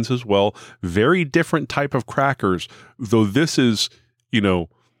Wheat Thins as well. Very different type of crackers, though this is,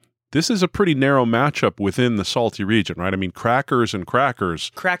 this is a pretty narrow matchup within the salty region, right? I mean, crackers and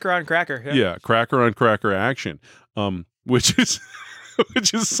crackers. Cracker on cracker. Yeah, cracker on cracker action, which is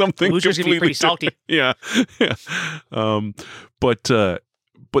which is something Lucha's gonna be pretty salty. Yeah. But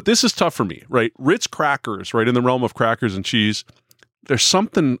this is tough for me, right? Ritz crackers, right, in the realm of crackers and cheese. There's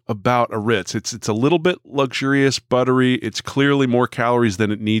something about a Ritz. It's a little bit luxurious, buttery. It's clearly more calories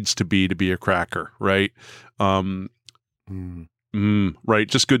than it needs to be a cracker, right? Right,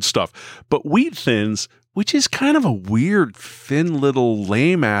 just good stuff. But Wheat Thins, which is kind of a weird, thin little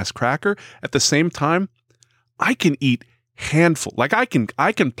lame ass cracker, at the same time, I can eat handful. Like I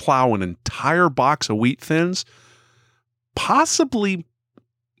can plow an entire box of Wheat Thins, possibly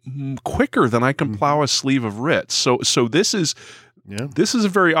quicker than I can plow a sleeve of Ritz. So this is a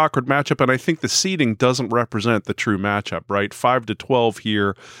very awkward matchup, and I think the seeding doesn't represent the true matchup, right? 5-12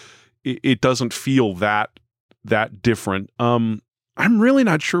 here, it doesn't feel that different. I'm really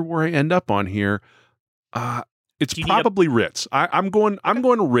not sure where I end up on here. It's probably Ritz. I'm going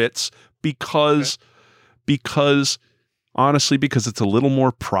to Ritz because honestly, because it's a little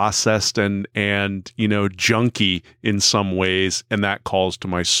more processed and junky in some ways, and that calls to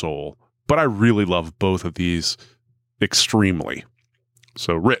my soul. But I really love both of these extremely.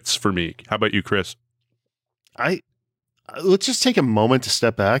 So Ritz for me. How about you, Chris? Let's just take a moment to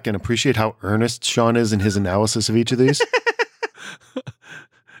step back and appreciate how earnest Sean is in his analysis of each of these.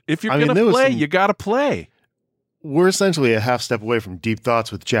 If you're going to play, you got to play. We're essentially a half step away from deep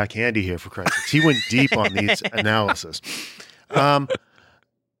thoughts with Jack Handy here, for Christ's sakes. He went deep on these analysis.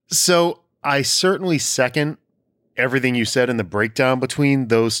 So I certainly second everything you said in the breakdown between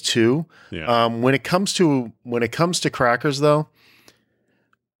those two. Yeah. When it comes to crackers, though,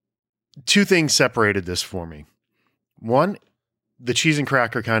 two things separated this for me. One, the cheese and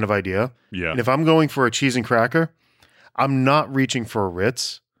cracker kind of idea. Yeah. And if I'm going for a cheese and cracker, I'm not reaching for a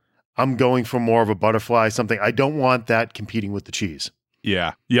Ritz. I'm going for more of a butterfly, something. I don't want that competing with the cheese.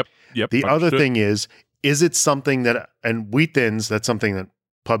 Yeah. Yep. The other thing is it something that, and Wheat Thins, that's something that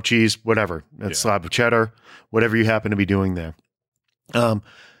pub cheese, whatever, slab of cheddar, whatever you happen to be doing there.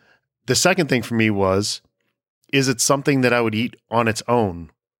 The second thing for me was, is it something that I would eat on its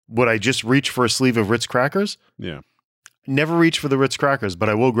own? Would I just reach for a sleeve of Ritz crackers? Yeah. Never reach for the Ritz crackers, but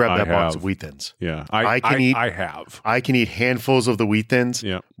I will grab that box of Wheat Thins. Yeah. I can eat handfuls of the Wheat Thins.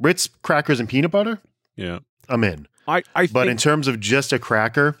 Yeah. Ritz crackers and peanut butter. Yeah. I'm in. But in terms of just a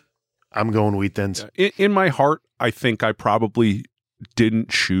cracker, I'm going Wheat Thins. In my heart, I think I probably didn't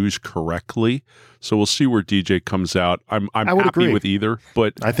choose correctly. So we'll see where DJ comes out. I'm happy agree with either,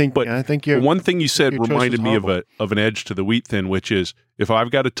 but I think one thing you said your choice reminded was me of an edge to the Wheat Thin, which is if I've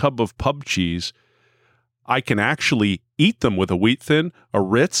got a tub of pub cheese, I can actually eat them with a Wheat Thin. A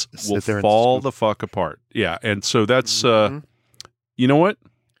Ritz will fall the fuck apart. Yeah, and so that's you know what?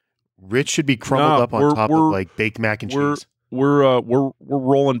 Ritz should be crumbled up on top of like baked mac and cheese. We're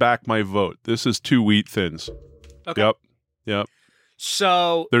rolling back my vote. This is 2 Wheat Thins. Okay. Yep.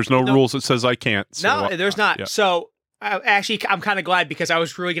 So there's no rules that says I can't. So, no, there's not. Yeah. So actually, I'm kind of glad because I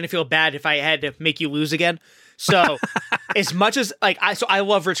was really going to feel bad if I had to make you lose again. So as much as I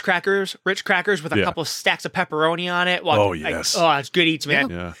love Ritz crackers with a couple of stacks of pepperoni on it. Oh yes. It's good eats,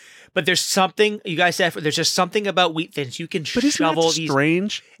 man. Yeah. But there's something you guys said. There's just something about Wheat Thins. You can shovel these.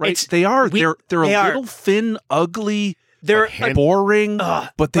 Strange, right? They are. They're a little thin, ugly. They're boring,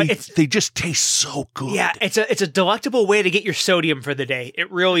 but they just taste so good. Yeah, it's a delectable way to get your sodium for the day.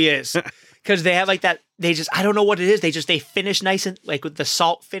 It really is, because they have like that. I don't know what it is. They finish nice and like with the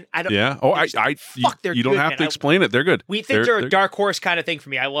salt fin. I don't. Yeah. Oh, you don't have to explain it. They're good. Wheat Thins are a dark horse kind of thing for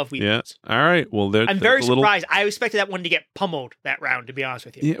me. I love Wheat Thins. All right. Well, I'm very surprised. I expected that one to get pummeled that round. To be honest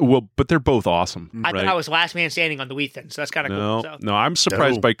with you. Yeah. Well, but they're both awesome. I thought I was last man standing on the Wheat Thins, so that's kind of cool. So. No, I'm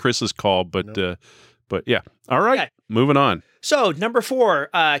surprised by Chris's call, but yeah. All right. Okay. Moving on. So, number 4,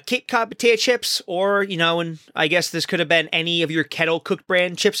 Cape Cod potato chips, or, and I guess this could have been any of your kettle cooked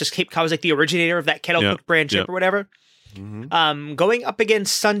brand chips. This Cape Cod was like the originator of that kettle cooked brand chip or whatever. Mm-hmm. Going up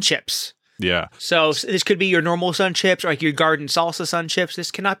against Sun Chips. Yeah. So, this could be your normal Sun Chips or like your garden salsa Sun Chips.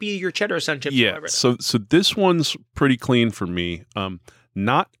 This cannot be your cheddar Sun Chips. Yeah. So this one's pretty clean for me.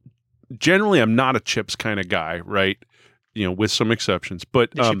 Generally, I'm not a chips kind of guy, right? With some exceptions, but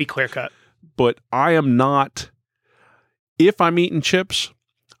it should be clear cut. But I am not. If I'm eating chips,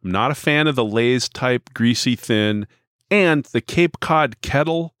 I'm not a fan of the Lay's type greasy thin and the Cape Cod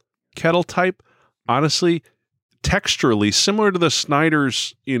kettle type. Honestly, texturally similar to the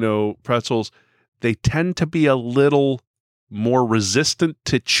Snyder's, pretzels, they tend to be a little more resistant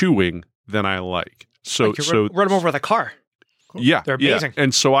to chewing than I like. So Like you run them over with a car. yeah, They're amazing. Yeah.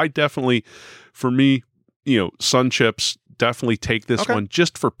 And so I definitely, for me, Sun Chips definitely take this Okay. one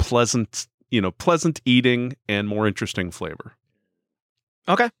just for pleasant eating and more interesting flavor.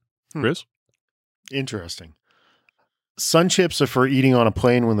 Okay. Chris? Interesting. Sun chips are for eating on a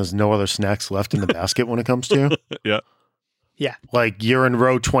plane when there's no other snacks left in the basket when it comes to. Yeah. Yeah. Like you're in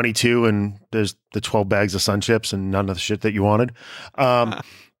row 22 and there's the 12 bags of Sun chips and none of the shit that you wanted.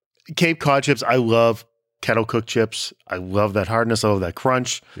 Cape Cod chips, I love kettle cooked chips. I love that hardness. I love that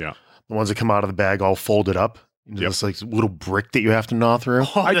crunch. Yeah. The ones that come out of the bag all folded up. Yep. This like little brick that you have to gnaw through.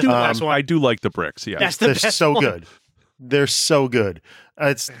 Oh, I that's do. the best one. I do like the bricks. Yeah. That's the They're best so one. good. They're so good.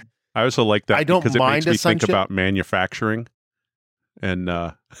 It's I also like that I don't because it mind makes a me Sun think chip. about manufacturing. And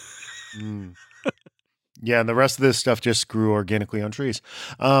mm. Yeah, and the rest of this stuff just grew organically on trees.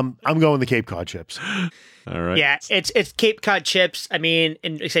 I'm going the Cape Cod chips. all right. Yeah, it's Cape Cod chips. I mean,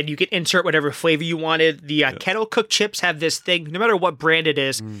 and like I said, you can insert whatever flavor you wanted. The kettle cooked chips have this thing, no matter what brand it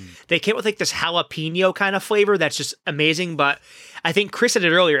is, they came with like this jalapeno kind of flavor that's just amazing. But I think Chris said it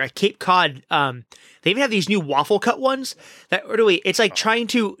earlier, at Cape Cod, they even have these new waffle cut ones that really, it's like trying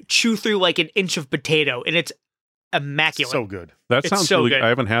to chew through like an inch of potato, and it's immaculate. So good. That It's sounds so really good. I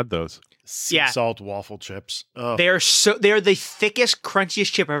haven't had those. Sea Yeah. salt waffle chips. Oh, They're the thickest,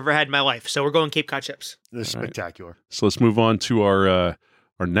 crunchiest chip I've ever had in my life. So we're going Cape Cod chips. they're All right. spectacular. So let's move on to our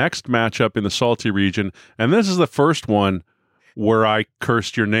next matchup in the salty region. And this is the first one where I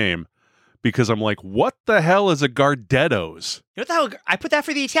cursed your name because I'm like, what the hell is a Gardettos? You know what the hell? I put that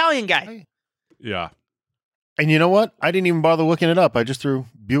for the Italian guy. Yeah. And you know what? I didn't even bother looking it up. I just threw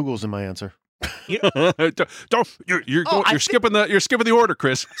bugles in my answer. Don't you're skipping the order,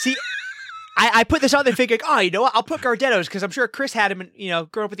 Chris. See, I put this on there thinking, oh, you know what? I'll put Gardettos because I'm sure Chris had him,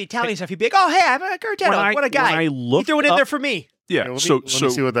 growing up with the Italian stuff. He'd be like, oh, hey, I have a Gardetto. What a guy. When I He looked threw it in up- there for me. Yeah. Let me so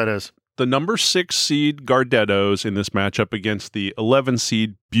see what that is. the number 6 seed Gardettos in this matchup against the 11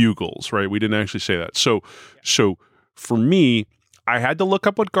 seed Bugles, right? We didn't actually say that. So for me, I had to look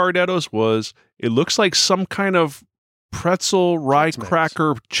up what Gardettos was. It looks like some kind of pretzel rye Chex Mix.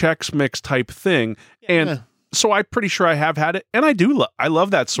 cracker Chex Mix type thing. And Yeah. so I'm pretty sure I have had it. And I do I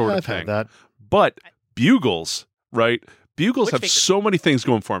love that sort Yeah, of I've thing. had that. But Bugles, right? Bugles Witch have fingers. so many things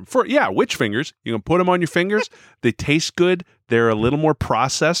going for them. Witch fingers. You can put them on your fingers. They taste good. They're a little more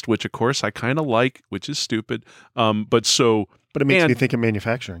processed, which of course I kind of like, which is stupid. But But it makes And- me think of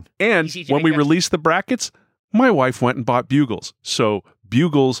manufacturing. and Easy to when we make that- released the brackets, my wife went and bought Bugles. So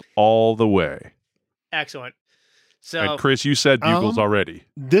Bugles all the way. Excellent. So, And Chris, you said Bugles already.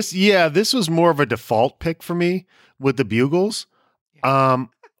 This was more of a default pick for me with the bugles.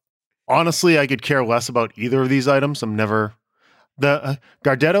 Honestly, I could care less about either of these items. I'm never the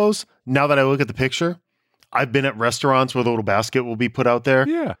Gardettos. Now that I look at the picture, I've been at restaurants where the little basket will be put out there,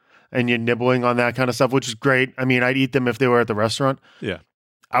 Yeah. and you're nibbling on that kind of stuff, which is great. I mean, I'd eat them if they were at the restaurant. Yeah.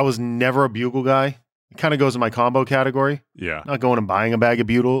 I was never a bugle guy. It kind of goes in my combo category. Yeah. Not going and buying a bag of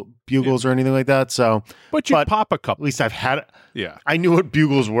bugles or anything like that. So But you But- pop a at couple. least I've had it. Yeah. I knew what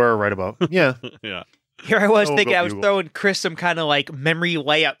bugles were right about. Yeah. Yeah. here I was Oh, thinking go I was Bugle. throwing Chris some kind of like memory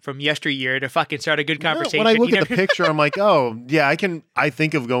layup from yesteryear to fucking start a good conversation. When I look You at the know? picture, I'm like, oh, yeah, I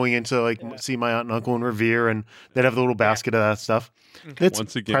think of going into like see my aunt and uncle in Revere, and they'd have the little basket of that stuff. It's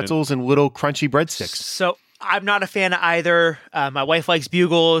Once again- pretzels and little crunchy breadsticks. So I'm not a fan of either. My wife likes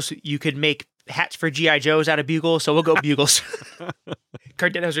Bugles. You could make hats for GI Joes out of Bugles, so we'll go Bugles.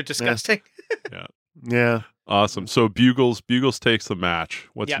 Gardettos are disgusting. Yeah. Awesome. So Bugles takes the match.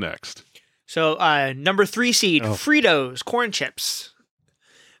 What's Yep. next? So number 3 seed, Oh. Fritos corn chips,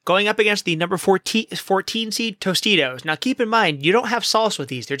 going up against the number 14 seed Tostitos. Now keep in mind, you don't have sauce with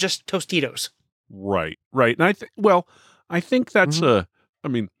these; they're just Tostitos. Right. And I think that's Mm-hmm. I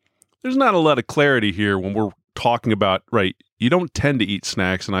mean, there's not a lot of clarity here when we're talking about, right, you don't tend to eat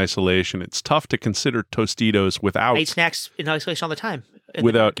snacks in isolation. It's tough to consider Tostitos without I eat snacks in isolation all the time. In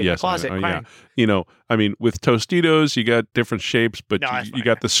without the yes, I closet. know, crying. yeah. I mean, with Tostitos, you got different shapes, but No, that's you fine.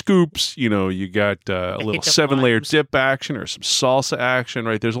 got the scoops. You got a little hit the 7-layer limes. dip action or some salsa action.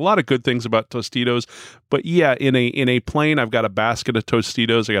 Right? There's a lot of good things about Tostitos, but yeah, in a plain, I've got a basket of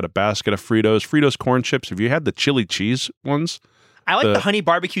Tostitos. I got a basket of Fritos corn chips. Have you had the chili cheese ones? I like The- the honey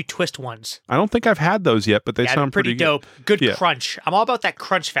barbecue twist ones. I don't think I've had those yet, but they Yeah, they're sound pretty good. dope. Good Yeah. crunch. I'm all about that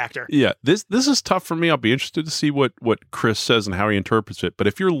crunch factor. Yeah, this is tough for me. I'll be interested to see what Chris says and how he interprets it. But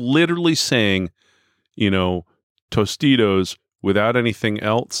if you're literally saying, Tostitos without anything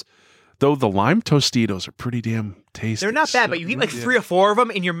else, Though the lime Tostitos are pretty damn tasty. They're not bad, but you eat like 3 or 4 of them,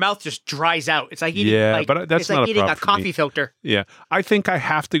 and your mouth just dries out. It's like eating, but that's it's not like a eating problem a for coffee me. filter. Yeah, I think I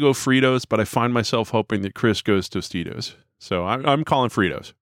have to go Fritos, but I find myself hoping that Chris goes Tostitos. So I'm calling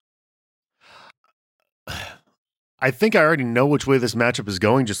Fritos. I think I already know which way this matchup is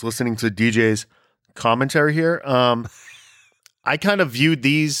going just listening to DJ's commentary here. I kind of viewed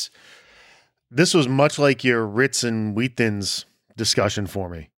these. This was much like your Ritz and Wheat Thins discussion for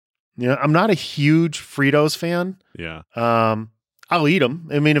me. You know, I'm not a huge Fritos fan. Yeah, I'll eat them.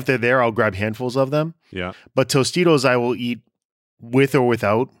 I mean, if they're there, I'll grab handfuls of them. yeah. But Tostitos, I will eat with or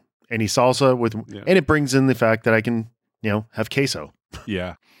without any salsa. And it brings in the fact that I can, have queso.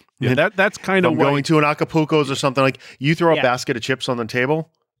 Yeah. Yeah, that's kind of I'm going to an Acapulco's or something like you throw a Yeah. basket of chips on the table,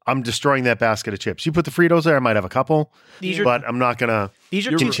 I'm destroying that basket of chips. You put the Fritos there, I might have a couple, but I'm not gonna. These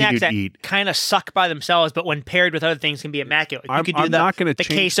are You're two continued snacks to that eat. kind of suck by themselves, but when paired with other things, can be immaculate. You could do I'm not gonna the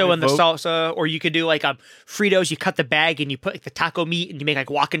change queso my and the vote. salsa, or you could do like Fritos. You cut the bag and you put like the taco meat, and you make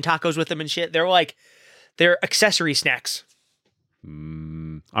like walking tacos with them and shit. They're accessory snacks.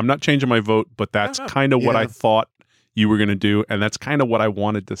 I'm not changing my vote, but that's No. kind of what I Yeah. thought you were going to do, and that's kind of what I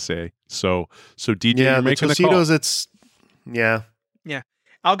wanted to say. So DJ, Yeah, you're the making the call. Tostitos. It's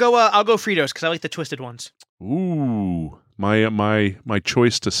I'll go Fritos because I like the twisted ones. Ooh, my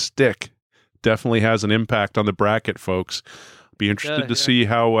choice to stick definitely has an impact on the bracket, folks. Be interested to Yeah. see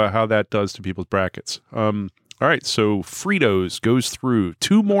how that does to people's brackets. All right, so Fritos goes through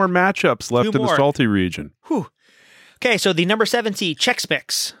 2 more matchups left in the more. salty region. Whew. Okay, so the number 7 seed Chex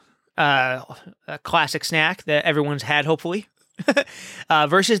Mix, a classic snack that everyone's had, hopefully,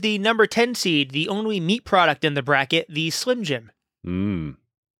 versus the number 10 seed, the only meat product in the bracket, the Slim Jim.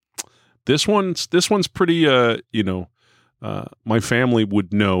 This one's pretty. My family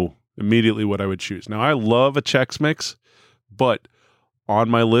would know immediately what I would choose. Now I love a Chex Mix, but on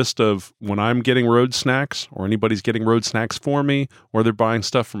my list of when I'm getting road snacks, or anybody's getting road snacks for me, or they're buying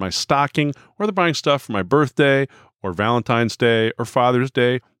stuff for my stocking, or they're buying stuff for my birthday, or Valentine's Day, or Father's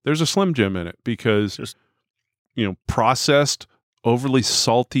Day, there's a Slim Jim in it because, processed, overly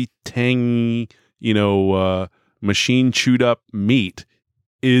salty, tangy, machine chewed up meat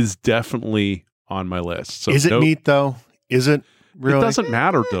is definitely on my list. So is it meat though? Is it really? It doesn't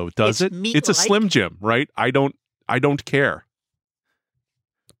matter though, does It's it? meat It's a like- Slim Jim, right? I don't care.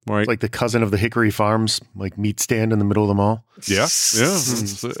 Right? It's like the cousin of the Hickory Farms, like meat stand in the middle of the mall. Yeah.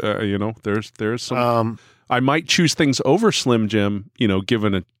 It's, there's some. Um, I might choose things over Slim Jim,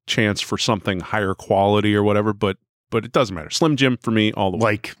 given a chance for something higher quality or whatever. But it doesn't matter. Slim Jim for me all the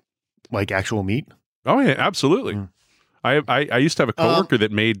way. like actual meat. Oh yeah, absolutely. Mm. I used to have a coworker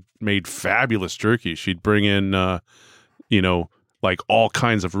that made fabulous jerky. She'd bring in, like all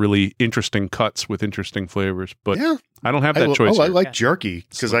kinds of really interesting cuts with interesting flavors. But Yeah, I don't have that choice. I here. like jerky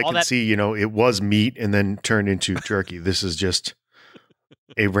because I all can that- see, it was meat and then turned into jerky. This is just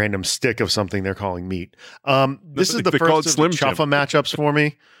a random stick of something they're calling meat. This is the They call it first of Slim the Jim. Chuffa matchups for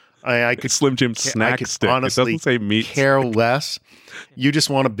me. I could It's Slim Jim I snack could stick. It honestly doesn't say meat. care less. You just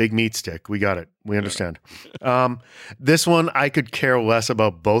want a big meat stick. We got it. We understand. This one, I could care less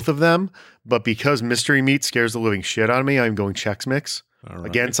about both of them, but because mystery meat scares the living shit out of me, I'm going Chex Mix. All right.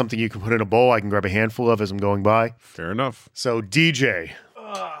 Again, something you can put in a bowl. I can grab a handful of as I'm going by. Fair enough. So, DJ,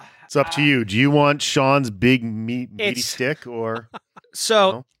 it's up to you. Do you want Sean's big meaty It's- stick or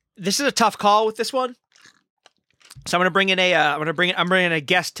So No? this is a tough call with this one. So I'm gonna bring in I'm bringing in a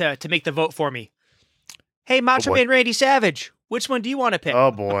guest to make the vote for me. Hey, Macho boy. Man Randy Savage, which one do you want to pick?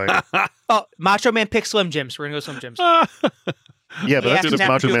 Oh boy. Oh, Macho Man picks Slim Jims. We're gonna go Slim Jims. Yeah, but Yeah, that's because snap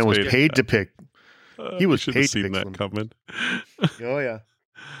Macho feels Man was good. paid to pick. He was should paid have to seen pick that Slim. coming. Oh yeah.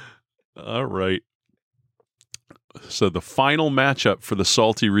 All right. So the final matchup for the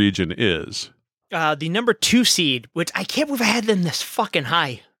salty region is The number 2 seed, which I can't believe I had them this fucking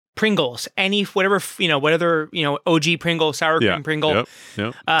high. Pringles, whatever OG Pringle, sour cream Pringle, Yep.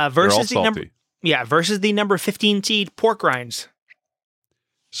 They're all versus the salty. number number 15 seed pork rinds.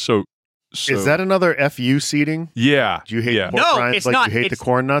 So Is that another FU seating? yeah? Do you hate yeah. pork No, rinds it's like not. you hate the It's-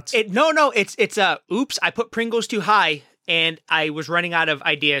 corn nuts? It's oops, I put Pringles too high and I was running out of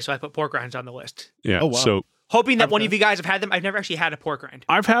ideas, so I put pork rinds on the list. Yeah. Oh, wow. So Hoping that one Okay. of you guys have had them. I've never actually had a pork rind.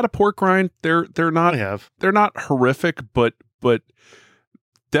 I've had a pork rind. They're not I have. they're not horrific, but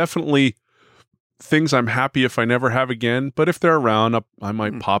definitely things I'm happy if I never have again. But if they're around, I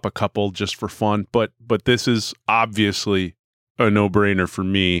might pop a couple just for fun. But this is obviously a no-brainer for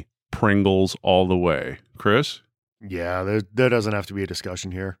me. Pringles all the way. Chris? Yeah, there doesn't have to be a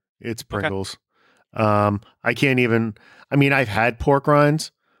discussion here. It's Pringles. I can't even. I mean, I've had pork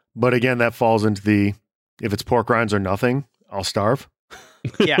rinds, but again, that falls into the if it's pork rinds or nothing, I'll starve.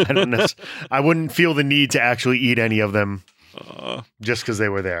 Yeah. I wouldn't feel the need to actually eat any of them just because they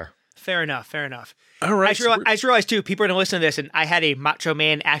were there. Fair enough. Fair enough. All right. I just realized too, people are going to listen to this, and I had a Macho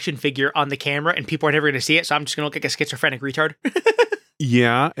Man action figure on the camera, and people are never going to see it, so I'm just going to look like a schizophrenic retard.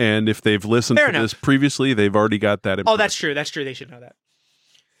 Yeah, and if they've listened Fair to enough. this previously, they've already got that. Oh, that's true. That's true. They should know that.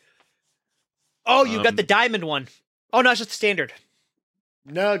 Oh, you got the diamond one. Oh, no, it's just the standard.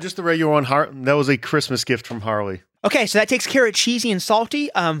 No, just the regular one. That was a Christmas gift from Harley. Okay, so that takes care of cheesy and salty.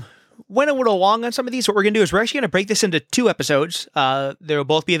 Went a little long on some of these. What we're going to do is we're actually going to break this into 2 episodes. They'll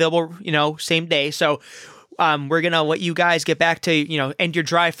both be available, same day. So we're going to let you guys get back to, end your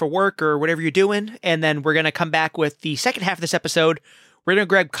drive for work or whatever you're doing. And then we're going to come back with the second half of this episode. We're going to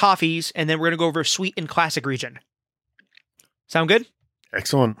grab coffees, and then we're going to go over sweet and classic region. Sound good?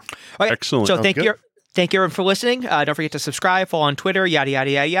 Excellent. Okay. Excellent. So Sounds thank good. you everyone for listening. Don't forget to subscribe, follow on Twitter, yada,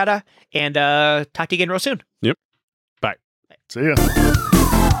 yada, yada, yada. And talk to you again real soon. Yep. Bye. See ya.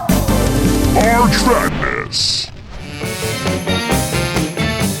 Arch Madness.